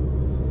freighted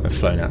and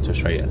flown out to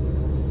Australia.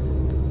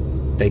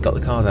 They got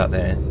the cars out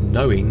there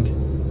knowing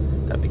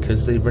that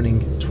because they're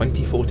running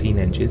 2014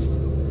 engines,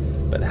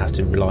 but they have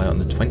to rely on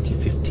the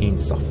 2015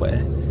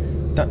 software,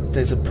 that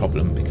there's a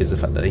problem because of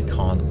the fact that they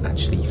can't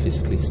actually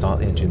physically start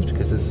the engines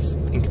because there's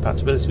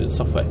incompatibility with the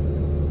software.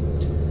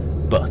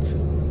 But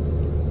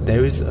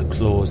there is a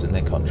clause in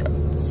their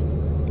contracts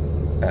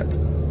that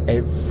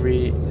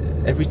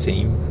every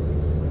team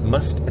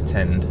must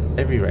attend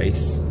every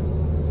race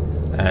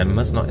and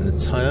must not, in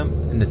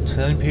the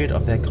term period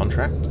of their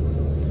contract,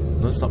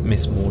 must not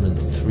miss more than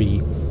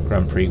 3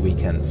 Grand Prix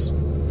weekends.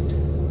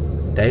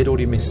 They had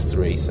already missed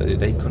 3, so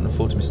they couldn't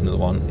afford to miss another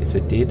one. If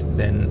they did,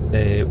 then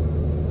their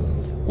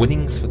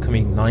winnings for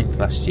coming 9th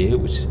last year,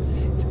 which is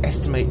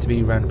estimated to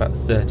be around about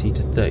 $30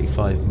 to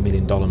 $35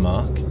 million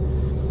mark,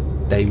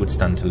 they would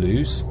stand to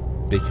lose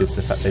because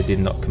of the fact they did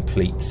not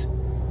complete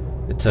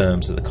the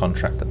terms of the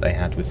contract that they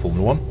had with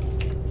Formula 1.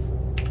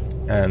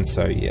 And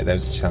so yeah, there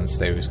was a chance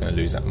they were going to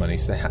lose that money,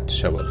 so they had to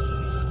show up.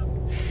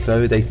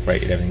 So they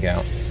freighted everything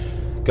out,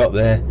 got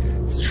there,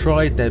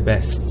 tried their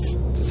best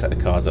to set the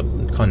cars up,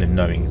 kind of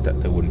knowing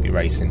that they wouldn't be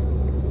racing.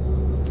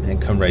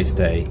 And come race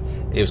day,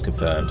 it was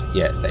confirmed,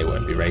 yeah, they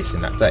won't be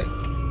racing that day.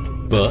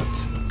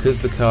 But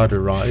because the car had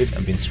arrived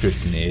and been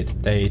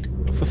scrutineered, they'd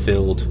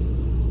fulfilled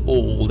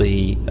all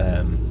the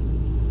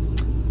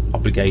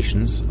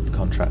obligations of the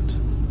contract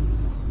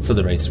for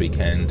the race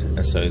weekend,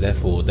 and so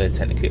therefore they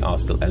technically are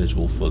still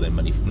eligible for their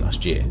money from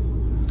last year.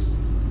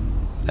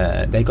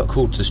 They got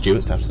called to the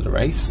stewards after the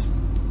race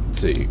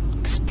to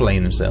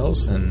explain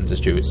themselves, and the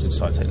stewards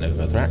decided to take no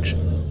further action.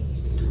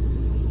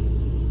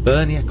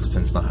 Bernie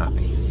Ecclestone's not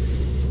happy.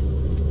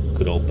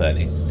 Good old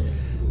Bernie.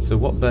 So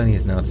what Bernie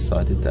has now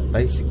decided that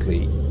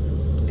basically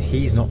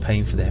he's not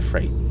paying for their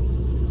freight.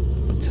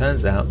 It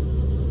turns out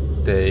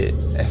the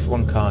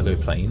F1 cargo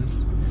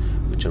planes,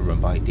 which are run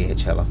by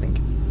DHL, I think,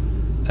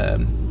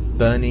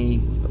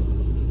 Bernie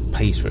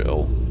pays for it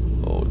all,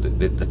 or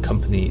the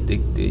company, the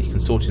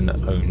consortium that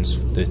owns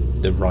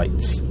the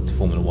rights to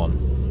Formula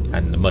 1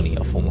 and the money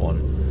of Formula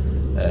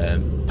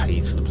 1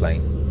 pays for the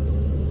plane.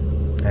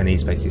 And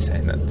he's basically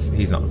saying that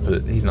he's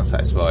not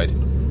satisfied,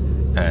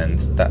 and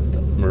that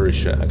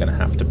Marussia are going to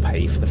have to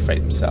pay for the freight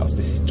themselves.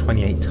 This is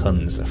 28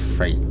 tons of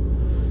freight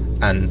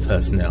and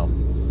personnel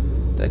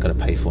they're going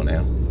to pay for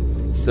now.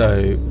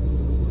 So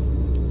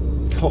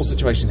the whole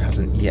situation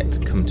hasn't yet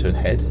come to a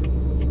head,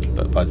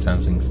 but by the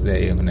sounds of things,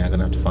 they are now going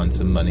to have to find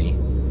some money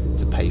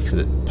to pay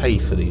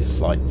for these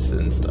flights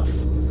and stuff.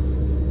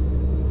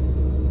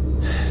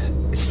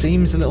 It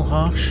seems a little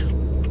harsh,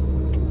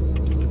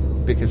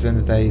 because at the end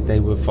of the day they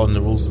were following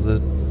the rules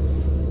of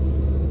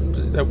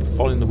they were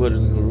following the word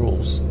and the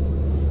rules,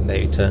 and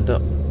they turned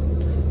up.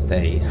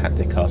 They had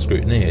their car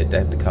scrutineered, they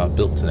had the car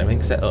built and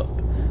everything set up.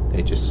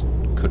 They just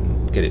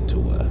couldn't get it to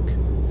work.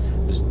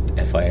 Just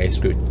FIA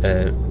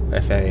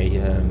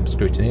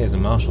scrutineers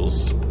and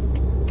marshals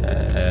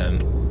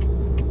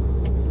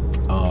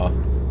are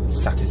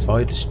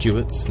satisfied. The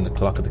stewards and the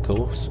clerk of the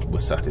course were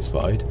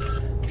satisfied,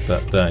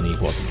 but Bernie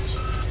wasn't.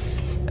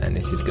 And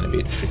this is going to be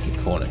a tricky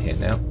corner here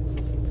now.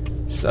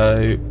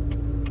 So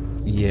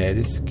yeah,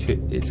 it's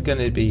going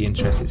to be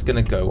interesting. It's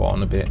going to go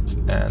on a bit,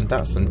 and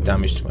that's some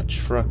damage to my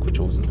truck, which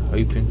I wasn't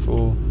hoping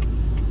for.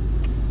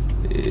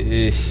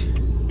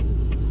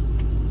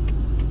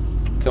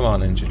 Come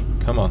on, engine,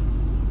 come on.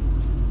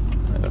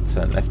 I've got to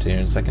turn left here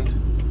in a second.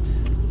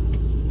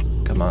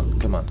 Come on,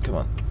 come on, come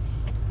on.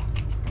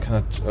 Can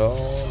I?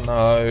 Oh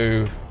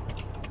no!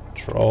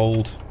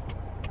 Trolled.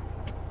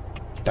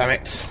 Damn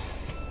it!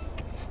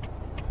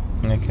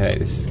 Okay,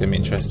 this is going to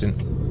be interesting.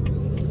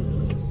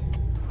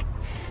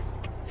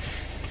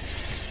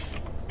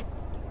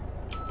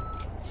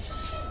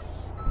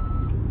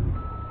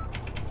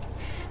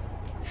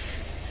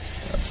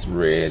 That's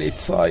really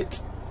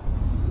tight.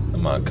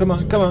 Come on, come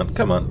on, come on,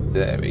 come on.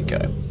 There we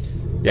go.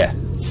 Yeah,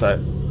 so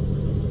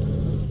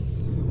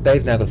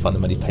they've now got to find the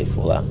money to pay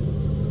for that.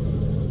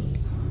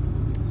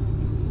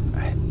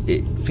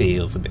 It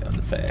feels a bit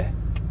unfair,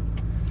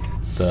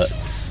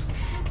 but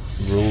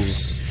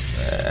rules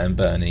and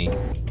Bernie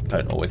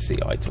don't always see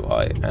eye to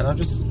eye. And I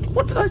just...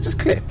 What did I just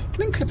clip? I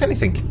didn't clip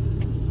anything.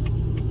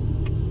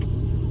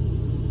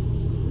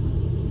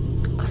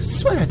 I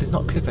swear I did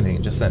not clip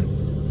anything just then.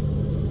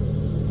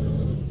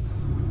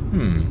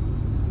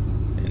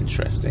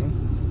 Interesting.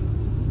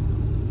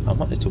 I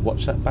wanted to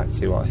watch that back to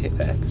see what I hit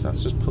there, because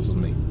that's just puzzled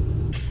me.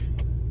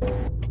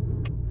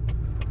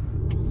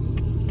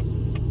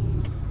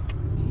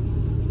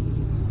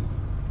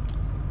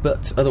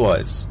 But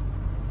otherwise,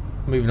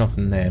 moving on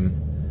from them,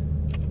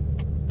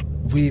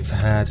 we've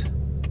had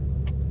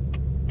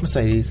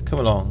Mercedes come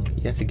along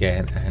yet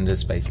again and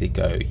just basically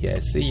go, yeah,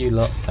 see you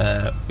lot,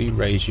 we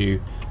raise you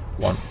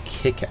one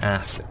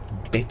kick-ass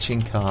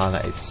bitching car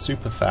that is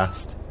super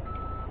fast.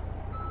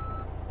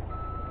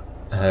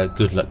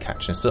 Good luck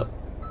catching us up.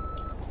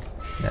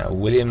 Now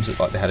Williams looked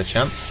like they had a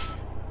chance,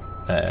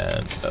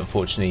 but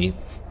unfortunately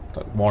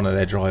one of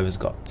their drivers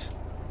got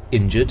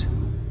injured.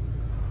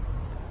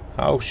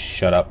 Oh,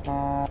 shut up.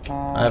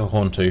 I have a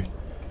horn too.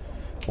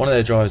 One of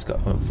their drivers got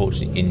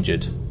unfortunately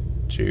injured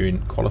during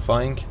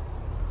qualifying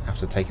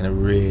after taking a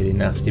really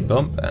nasty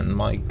bump, and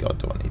my god,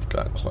 do I need to go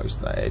out close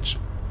to that edge.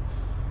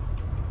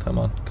 Come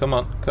on, come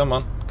on, come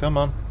on, come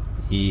on.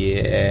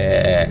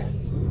 Yeah.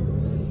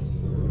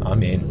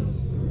 I'm in.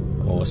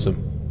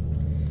 Awesome.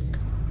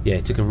 Yeah,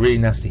 he took a really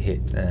nasty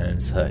hit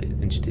and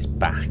injured his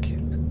back.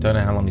 Don't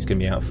know how long he's going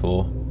to be out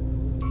for,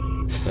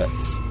 but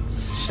it's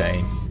a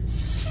shame.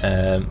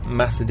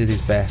 Massa did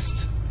his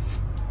best,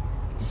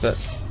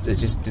 but they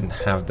just didn't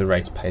have the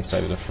race pace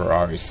over the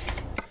Ferraris.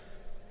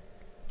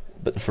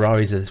 But the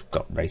Ferraris have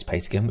got race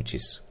pace again, which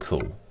is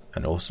cool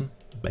and awesome.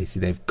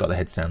 Basically, they've got their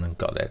heads down and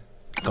got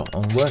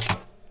on working.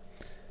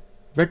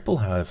 Red Bull,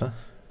 however,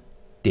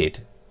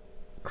 did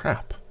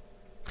crap,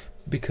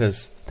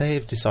 because they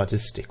have decided to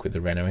stick with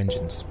the Renault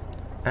engines,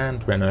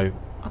 and Renault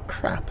are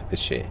crap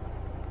this year.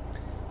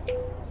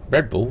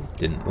 Red Bull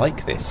didn't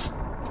like this.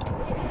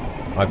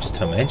 I've just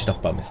turned my engine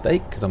off by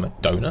mistake because I'm a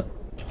donut.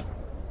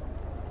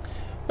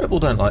 Red Bull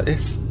don't like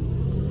this,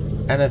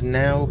 and have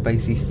now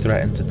basically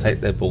threatened to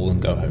take their ball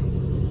and go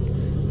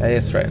home. They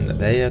have threatened that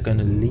they are going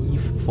to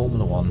leave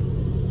Formula 1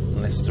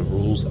 unless the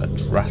rules are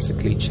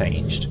drastically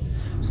changed,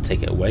 to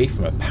take it away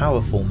from a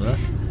power formula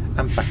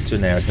and back to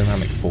an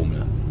aerodynamic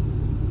formula,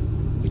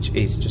 which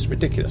is just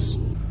ridiculous.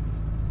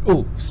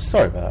 Oh,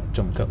 sorry about that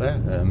jump cut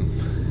there.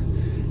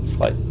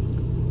 Slight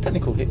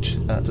technical hitch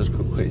that does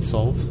quickly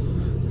solve.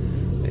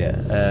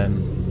 Yeah,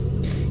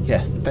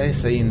 yeah, they're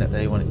saying that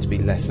they want it to be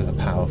less of a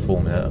power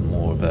formula and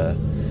more of a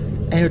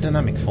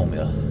aerodynamic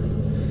formula,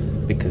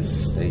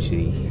 because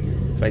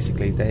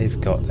basically they've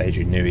got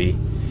Adrian Newey,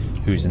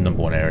 who's the #1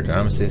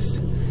 aerodynamicist,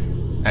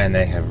 and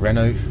they have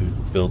Renault, who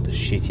build the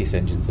shittiest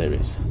engines there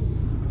is.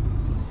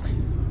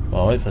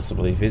 Well, my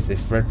personal belief is,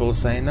 if Red Bull's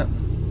saying that,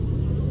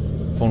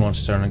 Formula 1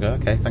 should turn and go,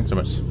 okay, thanks so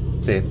much,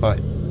 see you, bye.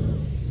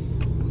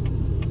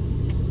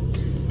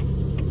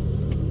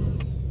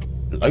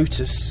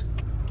 Lotus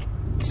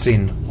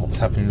seen what was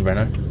happening in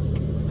Renault,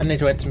 and they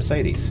went to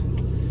Mercedes,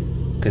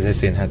 because they're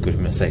seeing how good a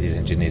Mercedes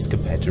engine is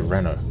compared to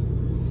Renault.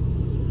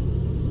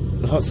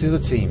 Lots of the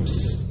other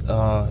teams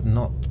are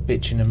not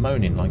bitching and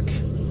moaning like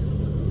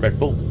Red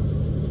Bull,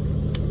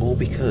 all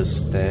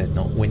because they're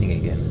not winning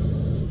again.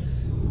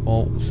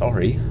 Well,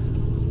 sorry,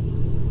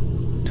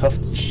 tough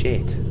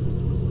shit.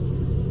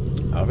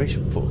 I really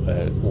should put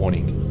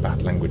warning,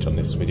 bad language on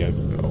this video.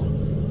 But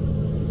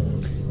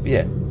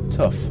yeah,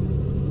 tough.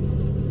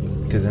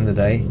 because in the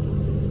day,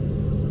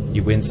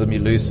 you win some, you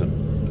lose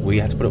some. We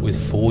had to put up with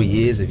 4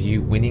 years of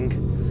you winning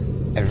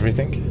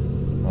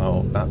everything.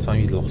 Well, about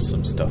time you lost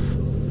some stuff.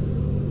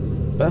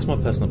 But that's my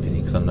personal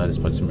opinion, because I know there's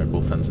probably some Red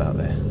Bull fans out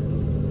there.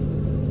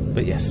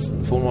 But yes,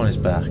 Formula 1 is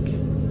back.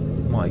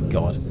 My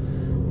God,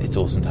 it's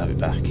awesome to have it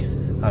back.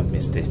 I've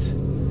missed it.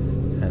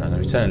 And I'm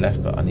going to turn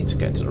left, but I need to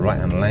go into the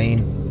right-hand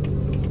lane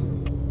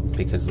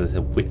because of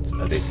the width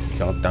of this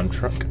goddamn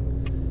truck.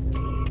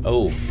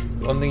 Oh,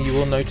 one thing you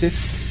will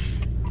notice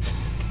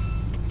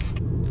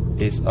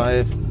is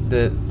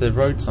the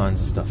road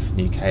signs and stuff in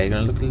the UK are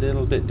going to look a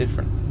little bit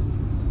different.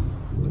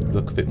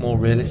 Look a bit more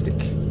realistic.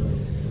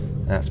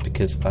 That's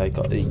because I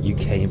got a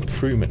UK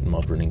improvement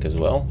mod running as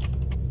well,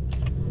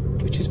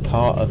 which is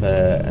part of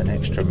an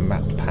extra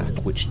map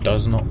pack which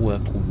does not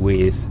work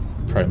with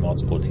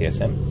ProMods or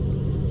TSM.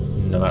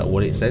 No matter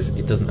what it says,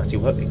 it doesn't actually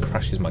work. It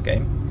crashes my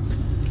game.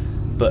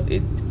 But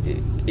it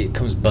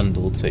comes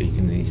bundled, so you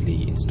can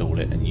easily install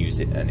it and use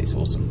it, and it's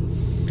awesome.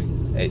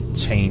 It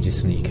changes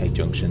some UK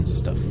junctions and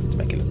stuff to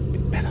make it look a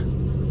bit better.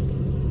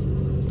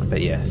 But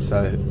yeah,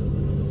 so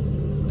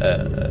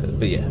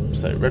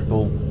Red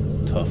Bull,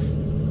 tough.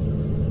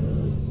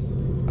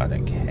 I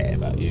don't care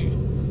about you.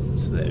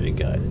 So there we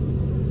go.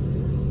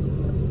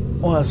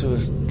 What else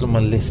was on my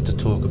list to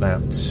talk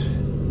about?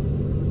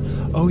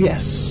 Oh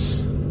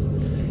yes,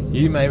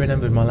 you may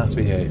remember in my last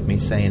video me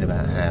saying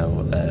about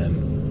how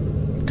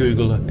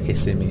Google are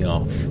pissing me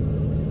off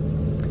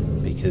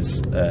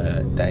because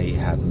they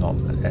had not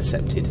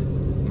accepted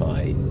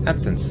my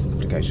AdSense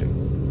application.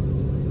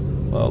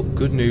 Well,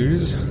 good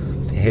news,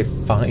 they have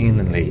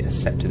finally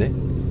accepted it.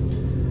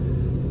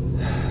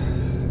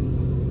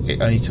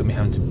 It only took me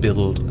having to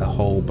build a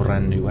whole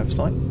brand new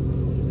website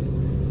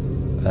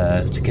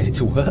to get it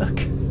to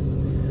work.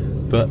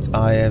 But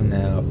I am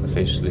now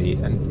officially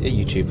a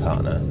YouTube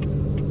partner,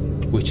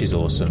 which is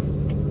awesome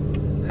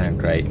and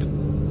great.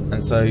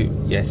 And so,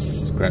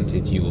 yes,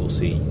 granted, you will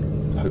see,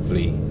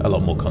 hopefully, a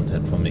lot more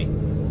content from me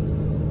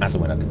as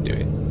and when I can do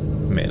it,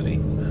 admittedly.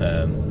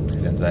 Because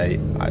at the end of the day,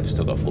 I've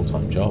still got a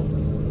full-time job,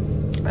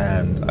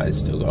 and I've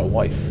still got a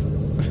wife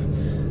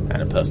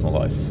and a personal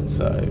life.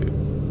 So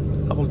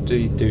I will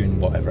doing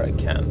whatever I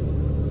can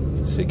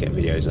to get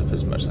videos up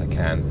as much as I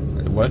can.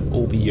 It won't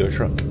all be Euro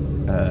Truck.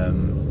 I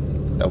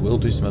will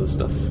do some other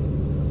stuff,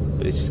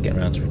 but it's just getting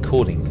around to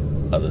recording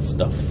other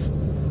stuff.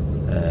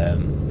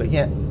 But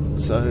yeah,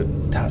 so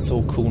that's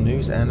all cool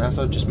news, and as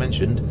I've just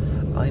mentioned,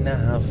 I now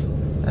have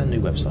a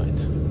new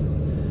website.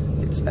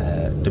 It's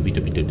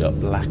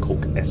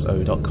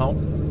www.blackhawkso.com.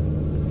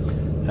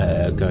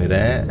 Go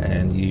there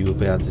and you will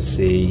be able to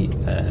see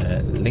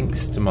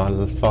links to my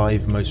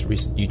 5 most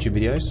recent YouTube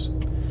videos,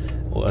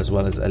 or as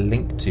well as a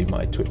link to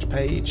my Twitch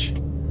page,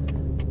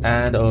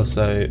 and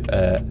also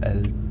a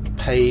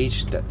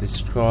page that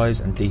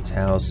describes and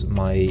details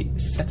my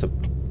setup,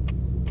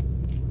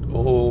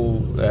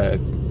 all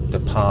the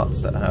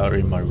parts that are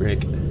in my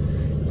rig,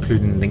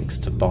 including links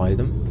to buy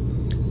them.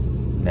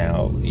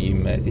 Now, you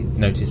may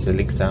notice the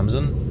links to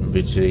Amazon.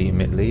 Originally,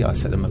 admittedly, I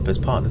set them up as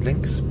partnered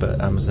links, but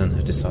Amazon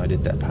have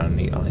decided that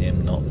apparently I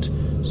am not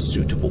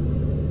suitable,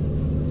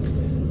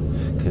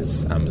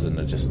 because Amazon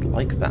are just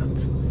like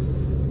that.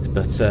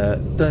 But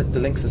the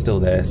links are still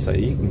there, so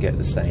you can get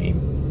the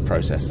same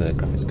processor,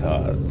 graphics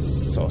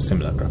cards, or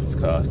similar graphics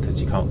card, because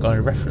you can't go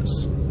and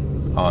reference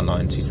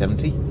R9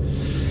 270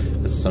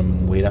 for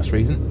some weird ass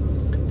reason.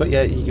 But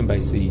yeah, you can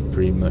basically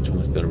pretty much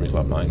almost build a rig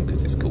like mine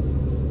because it's cool.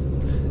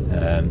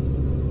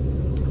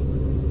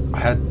 I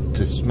had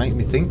to make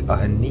me think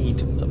I need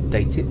to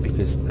update it,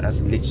 because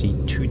as literally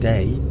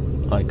today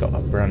I got a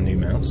brand new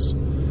mouse.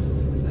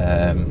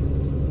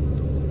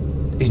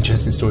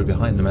 Interesting story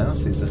behind the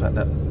mouse is the fact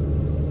that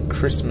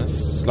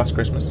last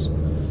Christmas,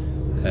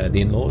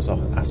 the in-laws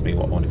asked me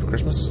what I wanted for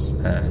Christmas,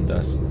 and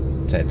I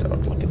said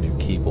I'd like a new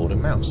keyboard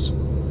and mouse.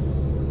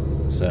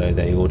 So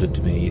they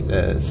ordered me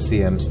the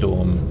CM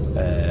Storm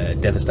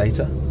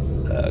Devastator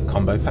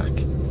combo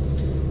pack.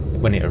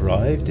 When it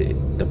arrived,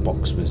 the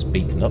box was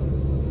beaten up,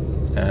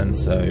 and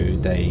so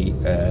they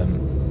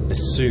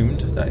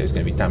assumed that it was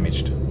going to be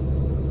damaged.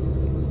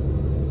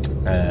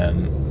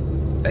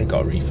 They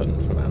got a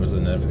refund from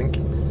Amazon and everything,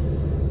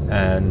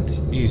 and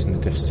using the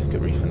gift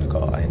certificate refund I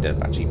got, I ended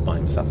up actually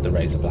buying myself the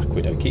Razer Black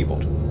Widow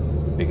keyboard,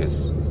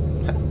 because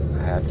I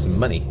had some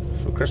money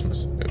for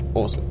Christmas.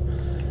 Awesome.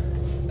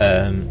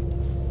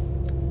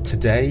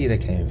 Today they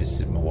came and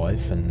visited my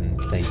wife, and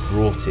they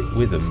brought it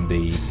with them,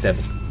 the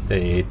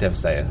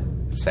Devastator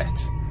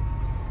set.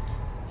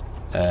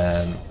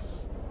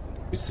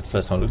 It's the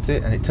first time I looked at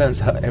it, and it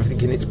turns out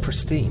everything in it's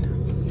pristine.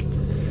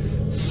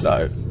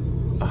 So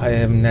I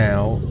have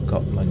now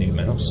got my new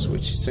mouse,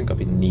 which is something I've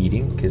been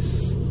needing,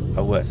 because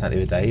I worked out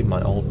the other day,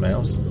 my old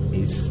mouse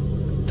is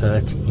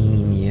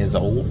 13 years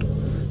old,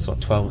 so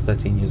 12 or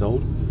 13 years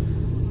old.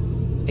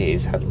 It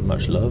has had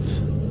much love,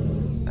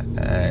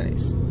 and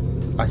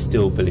I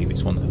still believe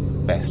it's one of the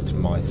best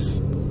mice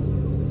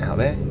out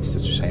there. It's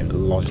such a shame that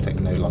Logitech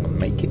no longer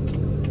make it,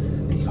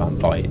 and you can't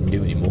buy it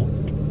new anymore.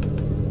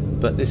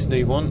 But this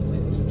new one,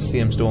 it's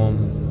CM Storm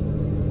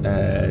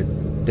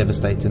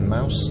Devastator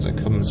mouse that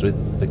comes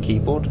with the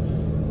keyboard.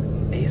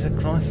 It is a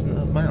nice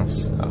little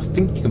mouse. I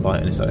think you can buy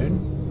it on its own.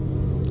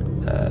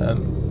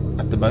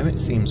 At the moment, it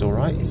seems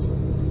alright. It's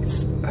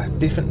a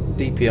different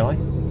DPI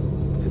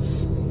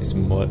because it's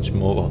much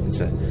more.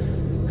 It's a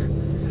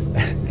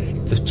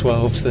the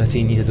 12,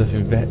 13 years of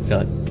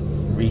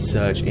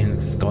research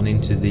has gone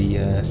into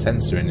the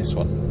sensor in this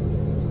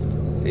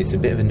one. It's a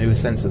bit of a newer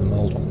sensor than the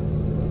old one.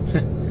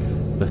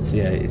 But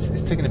yeah,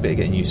 it's taken a bit of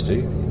getting used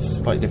to. It's a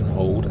slightly different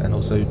hold, and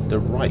also the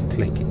right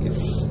click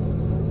is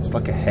it's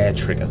like a hair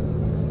trigger.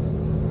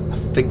 I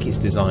think it's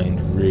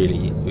designed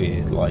really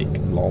with like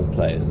LoL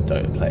players and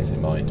Dota players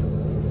in mind.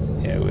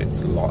 You know,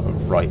 it's a lot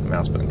of right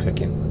mouse button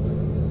clicking.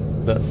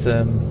 But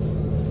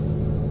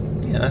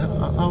yeah,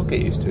 I'll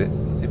get used to it.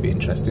 It'll be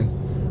interesting.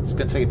 It's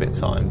going to take a bit of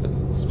time, but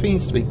it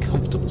seems to be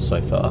comfortable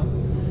so far.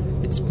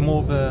 It's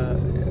more of a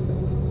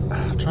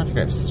I'm trying to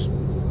figure out if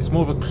it's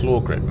more of a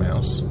claw grip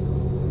mouse.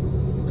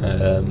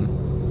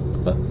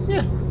 But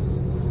yeah,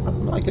 I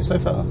like it so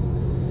far.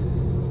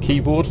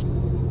 Keyboard,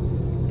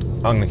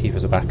 I'm going to keep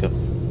as a backup.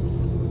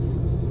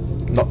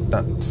 Not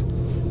that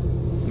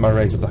my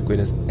Razer Black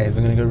Widow's ever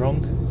going to go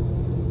wrong,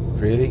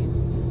 really,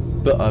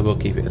 but I will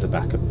keep it as a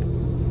backup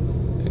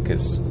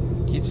because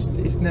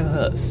it never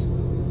hurts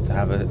to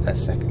have a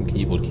second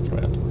keyboard kicking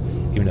around.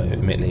 Even though,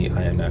 admittedly,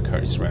 I am now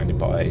currently surrounded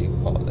by,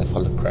 well, if I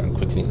look around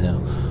quickly now,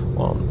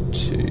 1,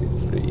 2,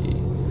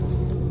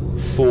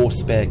 3, 4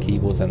 spare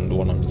keyboards and the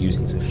one I'm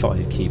using, so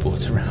 5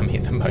 keyboards around me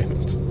at the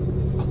moment.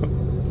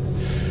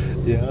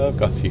 Yeah, I've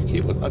got a few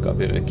keyboards. I've got a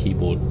bit of a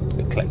keyboard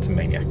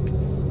kleptomaniac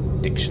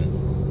addiction,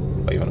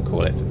 what you want to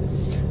call it.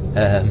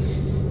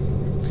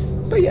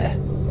 But yeah,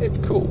 it's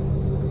cool.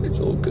 It's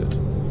all good.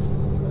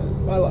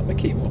 I like my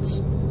keyboards.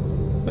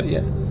 But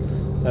yeah.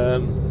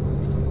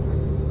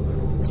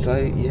 So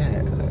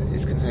yeah,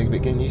 it's going to take a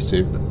bit getting used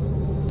to. But,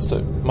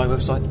 so my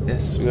website,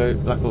 yes, we go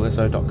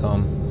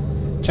blackhawkso.com.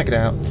 Check it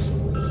out.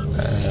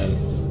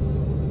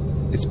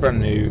 It's brand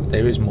new.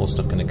 There is more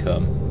stuff going to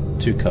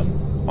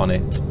come on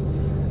it.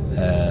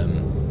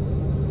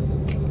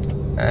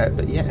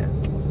 But yeah,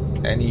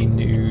 any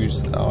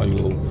news I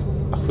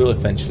will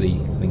eventually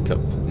link up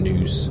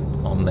news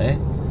on there.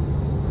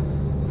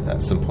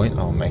 At some point,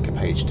 I'll make a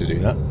page to do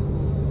that.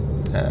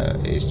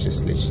 It's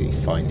just literally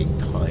finding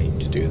time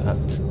to do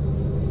that,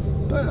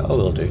 but I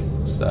will do.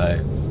 So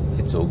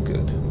it's all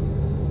good.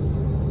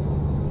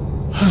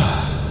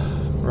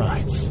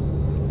 Right.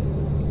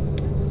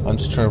 I'm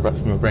just trying to wrap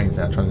my brains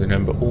out, trying to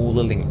remember all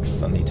the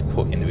links I need to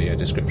put in the video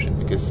description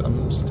because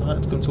I'm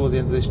starting to come towards the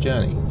end of this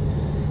journey.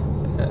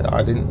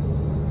 I didn't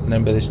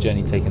remember this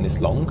journey taking this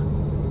long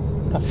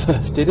when I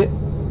first did it. I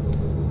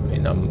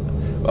mean,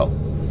 well,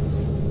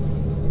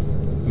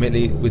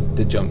 admittedly with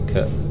the jump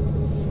cut,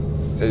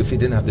 if it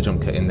didn't have the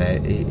jump cut in there,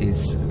 it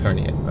is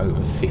currently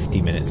over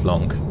 50 minutes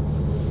long.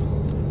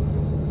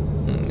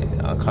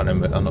 I can't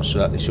remember, I'm not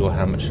sure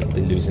how much I'll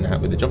be losing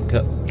out with the jump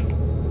cut,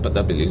 but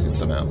they'll be losing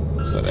some out,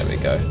 so there we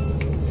go.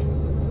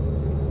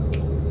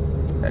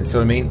 And so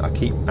what I mean, I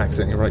keep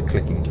accidentally right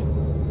clicking.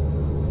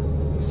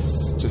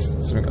 It's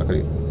just something I've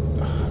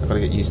got to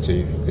get used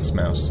to, this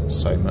mouse,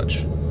 so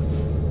much.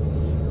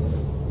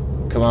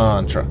 Come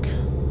on, truck.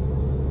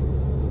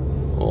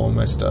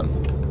 Almost done.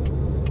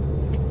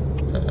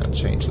 And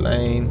change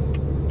lane.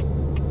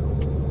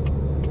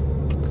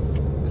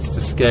 It's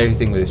the scary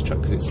thing with this truck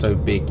because it's so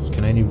big, you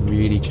can only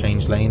really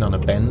change lane on a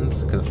bend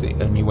because that's the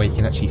only way you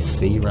can actually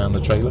see around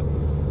the trailer.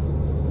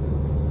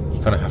 You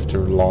kind of have to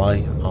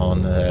rely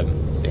on the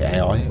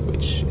AI,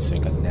 which is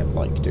something I never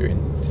like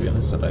doing, to be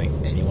honest. I don't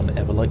think anyone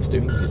ever likes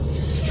doing,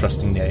 is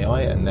trusting the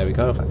AI. And there we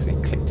go, I've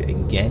actually clicked it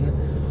again.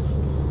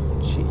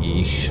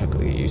 Sheesh, I've got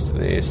to get used to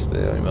this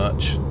very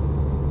much.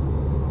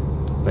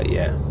 But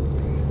yeah,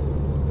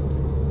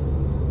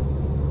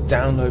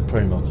 download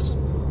ProMods,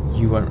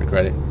 you won't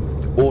regret it.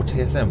 Or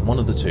TSM, one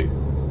of the two.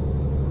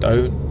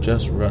 Don't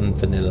just run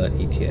vanilla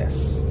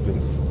ETS.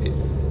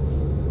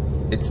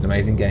 It's an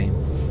amazing game.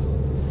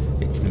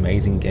 It's an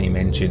amazing game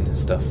engine and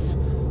stuff,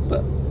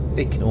 but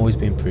it can always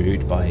be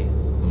improved by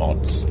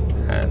mods.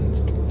 And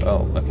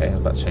oh, okay, I'm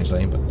about to change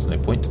lane, but there's no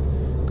point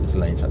because the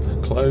lane's about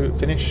to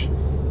finish.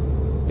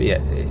 But yeah,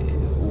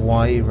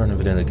 why run a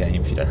vanilla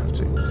game if you don't have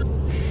to?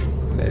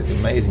 There's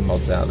amazing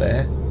mods out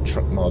there.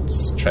 Truck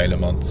mods, trailer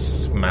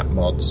mods, map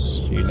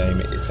mods, you name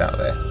it, it's out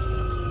there.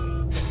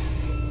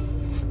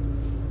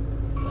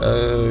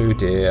 Oh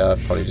dear,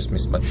 I've probably just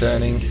missed my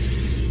turning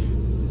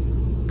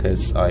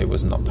because I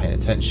was not paying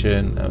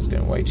attention. I was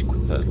going way too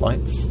quick for those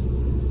lights.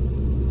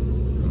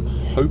 I'm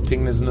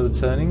hoping there's another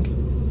turning,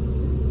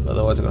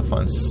 otherwise I've got to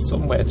find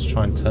somewhere to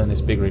try and turn this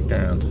big rig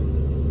around.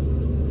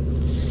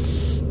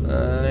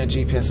 No,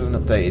 GPS hasn't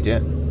updated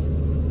yet.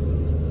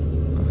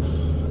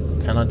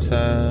 Can I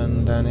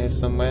turn down here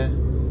somewhere?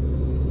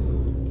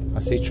 I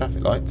see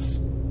traffic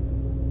lights.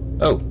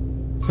 Oh!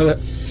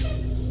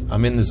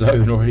 I'm in the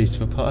zone already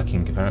for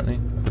parking, apparently.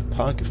 I could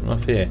park it from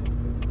up here.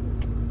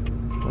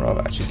 Or I'll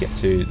actually get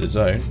to the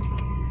zone.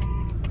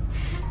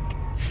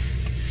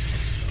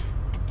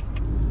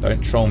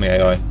 Don't troll me,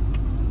 AI.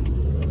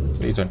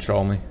 Please don't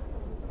troll me.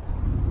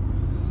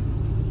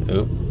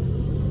 Oh,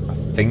 I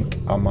think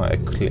I might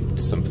have clipped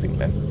something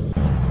then.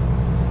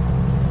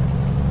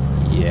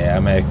 Yeah, I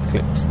may have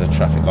clipped the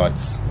traffic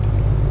lights.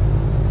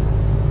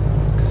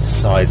 The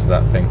size of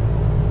that thing.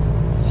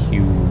 It's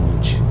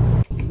huge.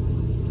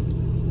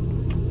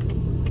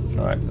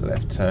 Alright,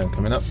 left turn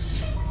coming up.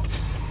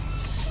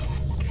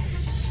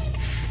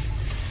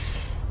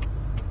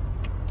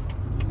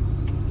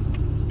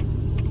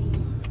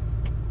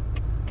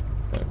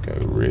 Don't go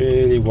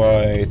really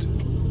wide.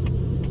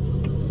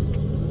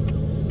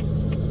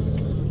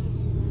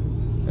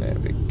 There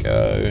we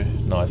go.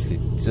 Nicely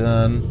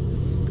done.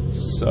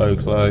 So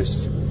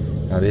close.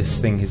 Now this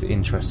thing is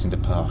interesting to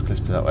park, let's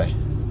put it that way.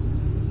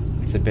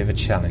 It's a bit of a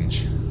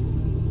challenge.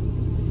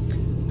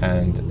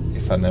 And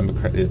if I remember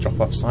correctly, the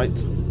drop-off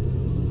site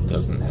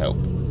doesn't help.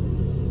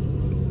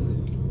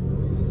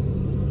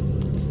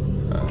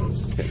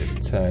 Let's get this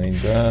turning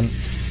done.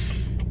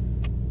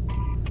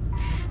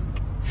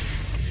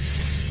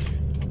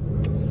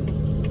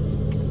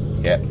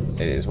 Yeah,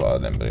 it is what I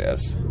remember it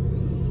as.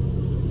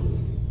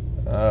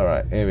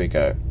 Alright, here we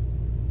go.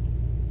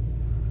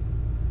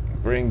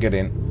 Bring it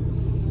in.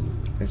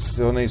 It's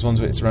one of these ones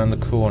where it's around the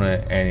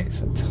corner and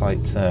it's a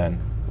tight turn.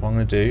 What I'm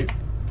going to do,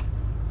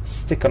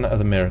 stick on that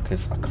other mirror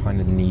because I kind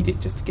of need it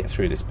just to get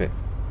through this bit.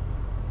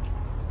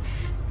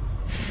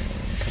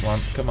 Come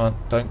on, come on,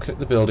 don't clip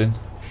the building.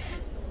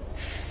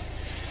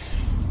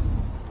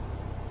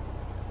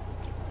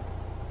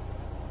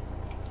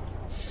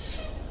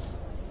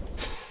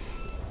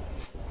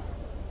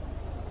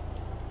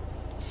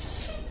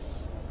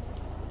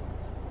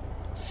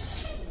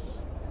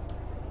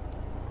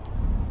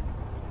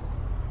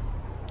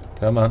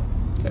 Come on,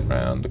 get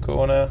round the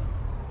corner.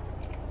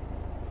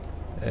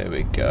 There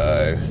we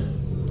go.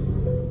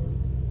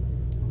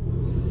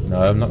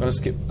 No, I'm not going to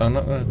skip. I'm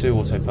not going to do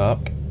auto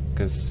park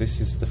because this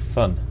is the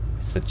fun.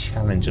 It's the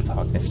challenge of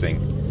parking this thing.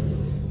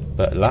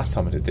 But last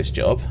time I did this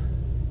job,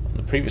 on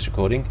the previous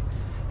recording,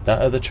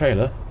 that other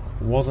trailer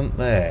wasn't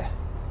there.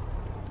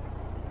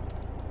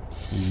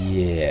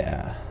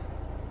 Yeah.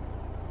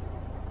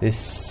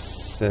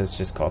 This has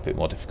just got a bit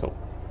more difficult.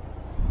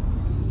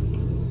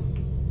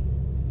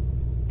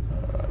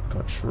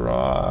 Gotta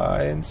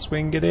try and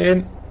swing it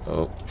in.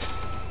 Oh.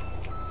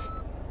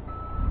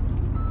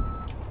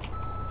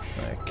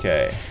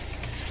 Okay.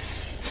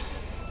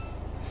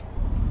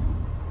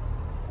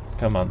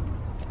 Come on.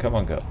 Come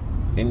on, girl.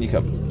 In you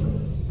come.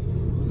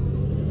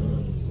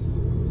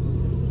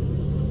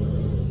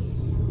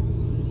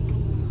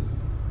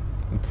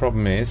 The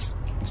problem is,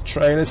 the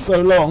trailer's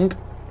so long,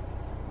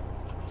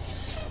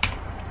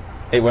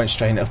 it won't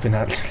straighten up in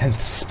that length of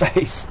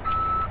space.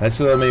 That's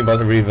what I mean by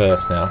the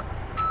reverse now.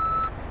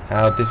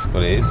 How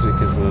difficult it is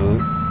because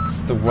it's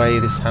the way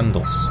this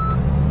handles.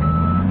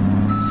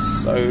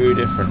 So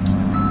different.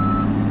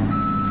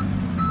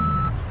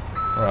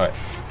 Right.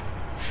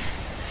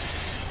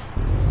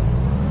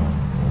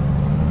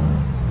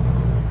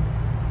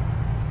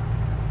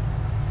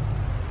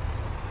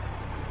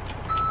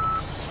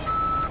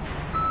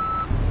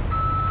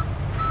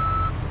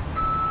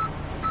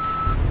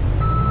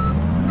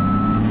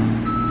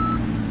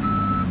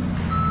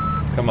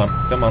 Come on,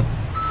 come on.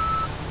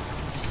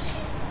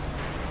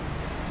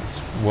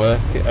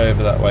 Work it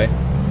over that way.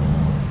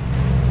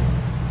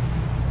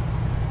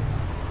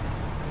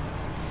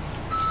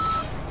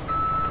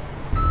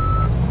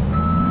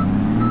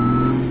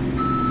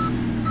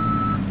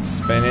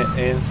 Spin it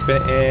in,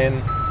 spin it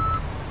in.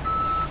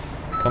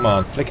 Come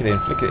on, flick it in,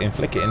 flick it in,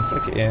 flick it in,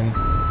 flick it in.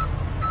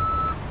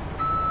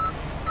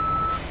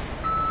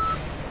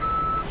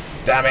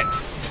 Damn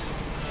it!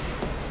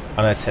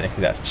 I know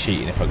technically that's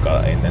cheating if I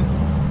got that in then.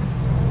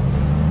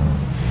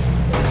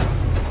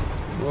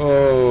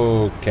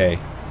 Okay.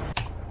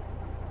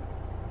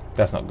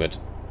 That's not good.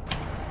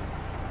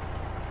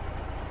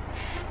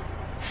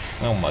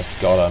 Oh my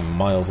god, I'm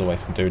miles away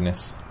from doing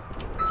this.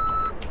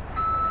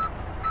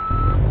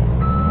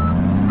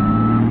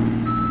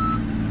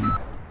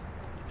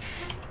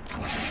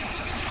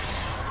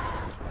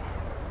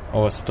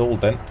 Oh, I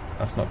stalled then.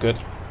 That's not good.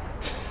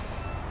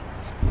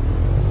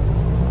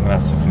 I'm gonna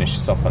have to finish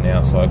this off on the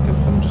outside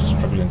because I'm just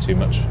struggling too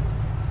much.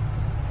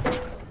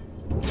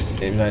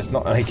 Even though it's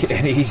not making it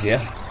any easier.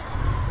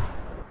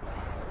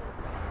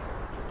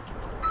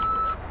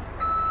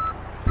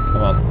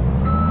 Come on.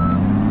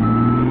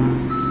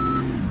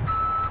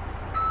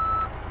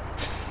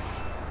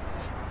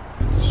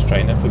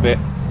 Straighten up a bit.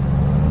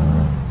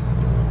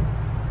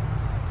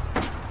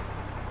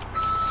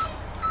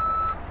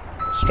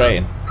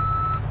 Straighten.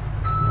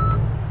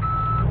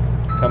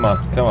 Come on,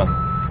 come on.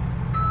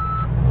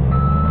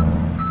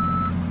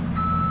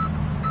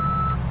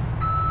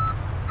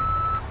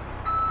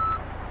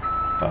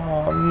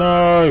 Oh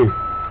no!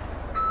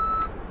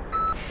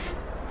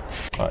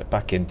 Right,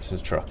 back into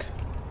the truck.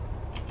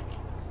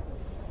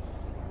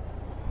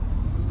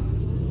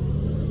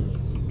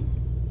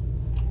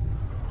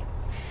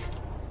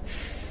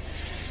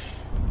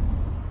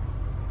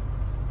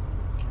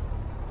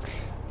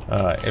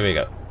 Alright, here we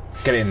go.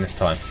 Get it in this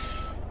time.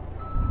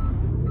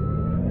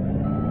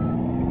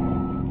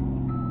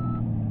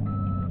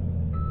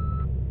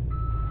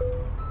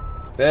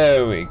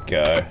 There we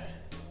go.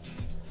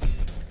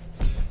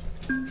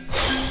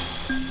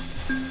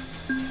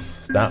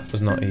 That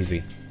was not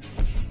easy.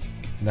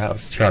 That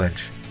was a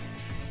challenge.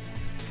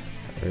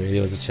 It really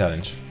was a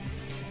challenge.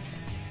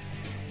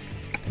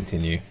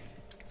 Continue.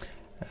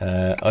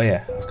 Oh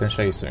yeah, I was going to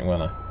show you something,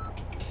 wasn't I?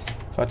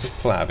 If I just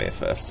pull out of here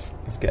first.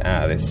 Let's get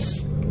out of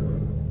this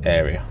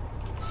area.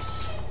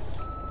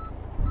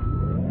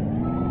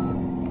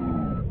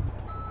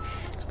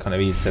 It's kind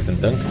of easy said than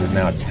done because there's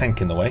now a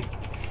tank in the way.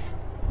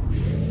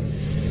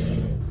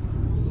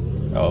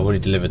 Oh, I've already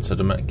delivered, so I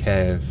don't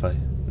care if I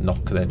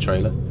knock their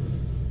trailer.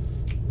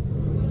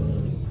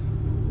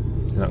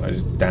 They're not going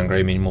to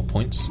downgrade me any more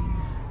points.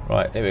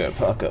 Right, here we go,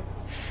 park up.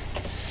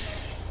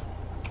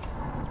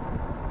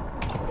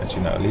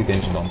 Actually no, leave the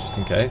engine on just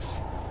in case.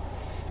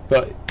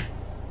 But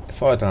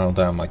if I dial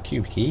down my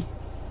Q key,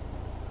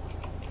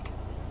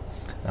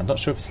 I'm not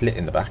sure if it's lit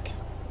in the back,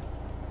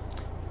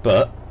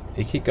 but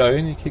you keep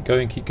going, you keep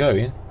going, keep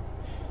going,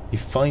 you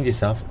find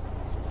yourself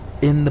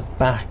in the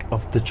back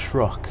of the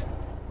truck.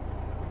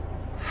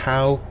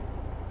 How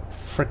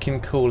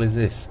freaking cool is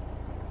this?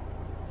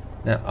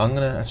 Now I'm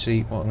gonna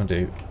actually, what I'm gonna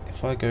do,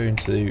 if I go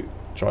into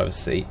driver's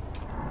seat,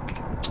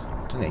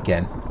 done it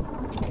again,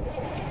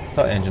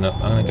 start the engine up,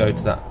 I'm gonna go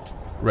to that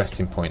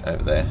resting point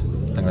over there.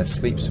 I'm gonna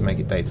sleep to make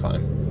it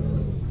daytime,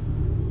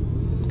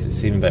 because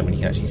it's even better when you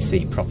can actually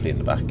see properly in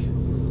the back.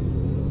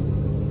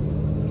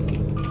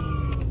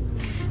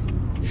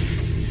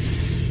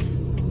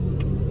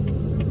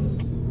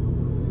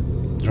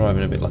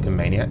 Driving a bit like a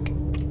maniac.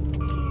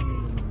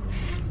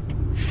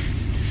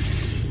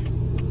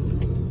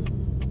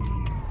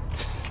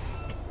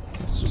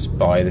 Let's just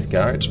buy this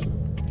garage.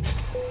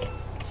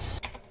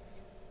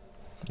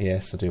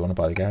 Yes, I do want to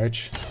buy the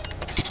garage.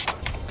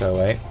 Go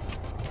away.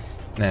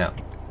 Now,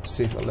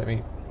 see if it'll let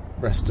me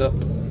rest up.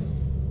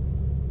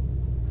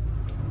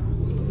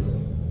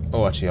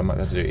 Oh, actually, I might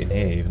be able to do it in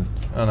here even.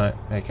 Oh no,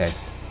 okay.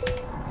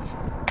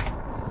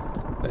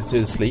 Let's do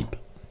the sleep.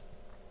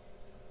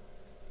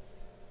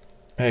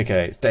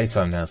 Okay, it's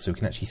daytime now, so we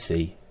can actually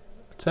see.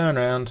 Turn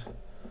around.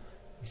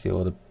 You see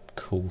all the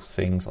cool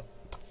things like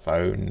the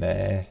phone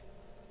there,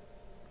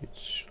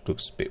 which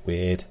looks a bit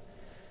weird.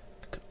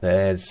 Look up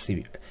there,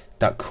 CB,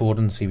 that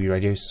Croydon CB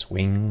radio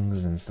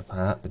swings and stuff like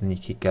that. But then you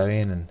keep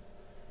going, and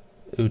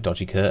ooh,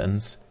 dodgy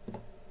curtains.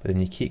 But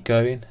then you keep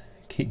going,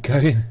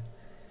 and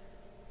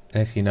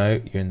as you know,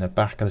 you're in the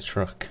back of the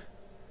truck,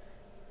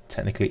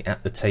 technically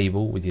at the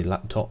table with your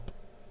laptop.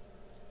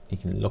 You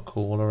can look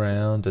all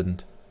around,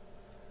 and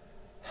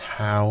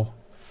how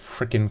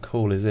freaking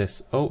cool is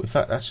this? Oh, in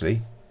fact,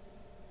 actually,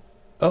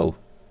 oh,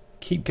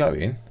 keep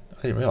going.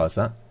 I didn't realise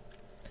that.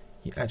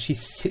 You actually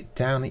sit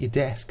down at your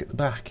desk at the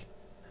back.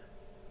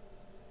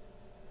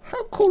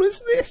 How cool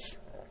is this?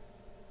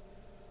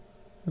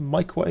 The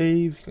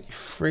microwave, you've got your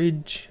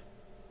fridge.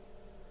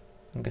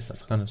 I guess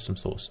that's kind of some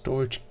sort of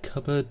storage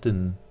cupboard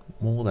and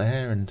more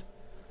there. And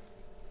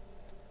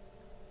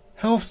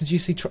how often do you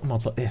see truck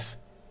mods like this?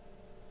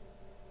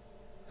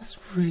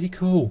 That's really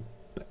cool.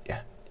 But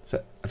yeah, so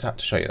I just have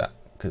to show you that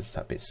because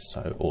that bit's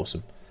so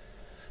awesome.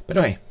 But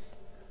anyway,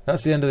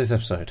 that's the end of this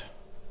episode.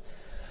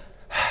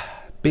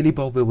 Billy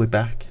Bob will be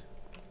back.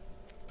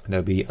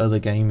 There'll be other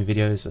game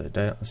videos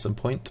at some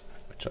point,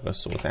 which I'll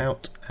sort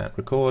out and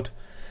record.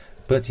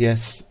 But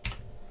yes,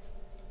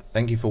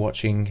 thank you for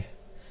watching,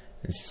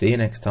 and see you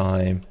next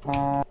time.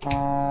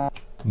 Bye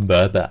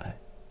bye.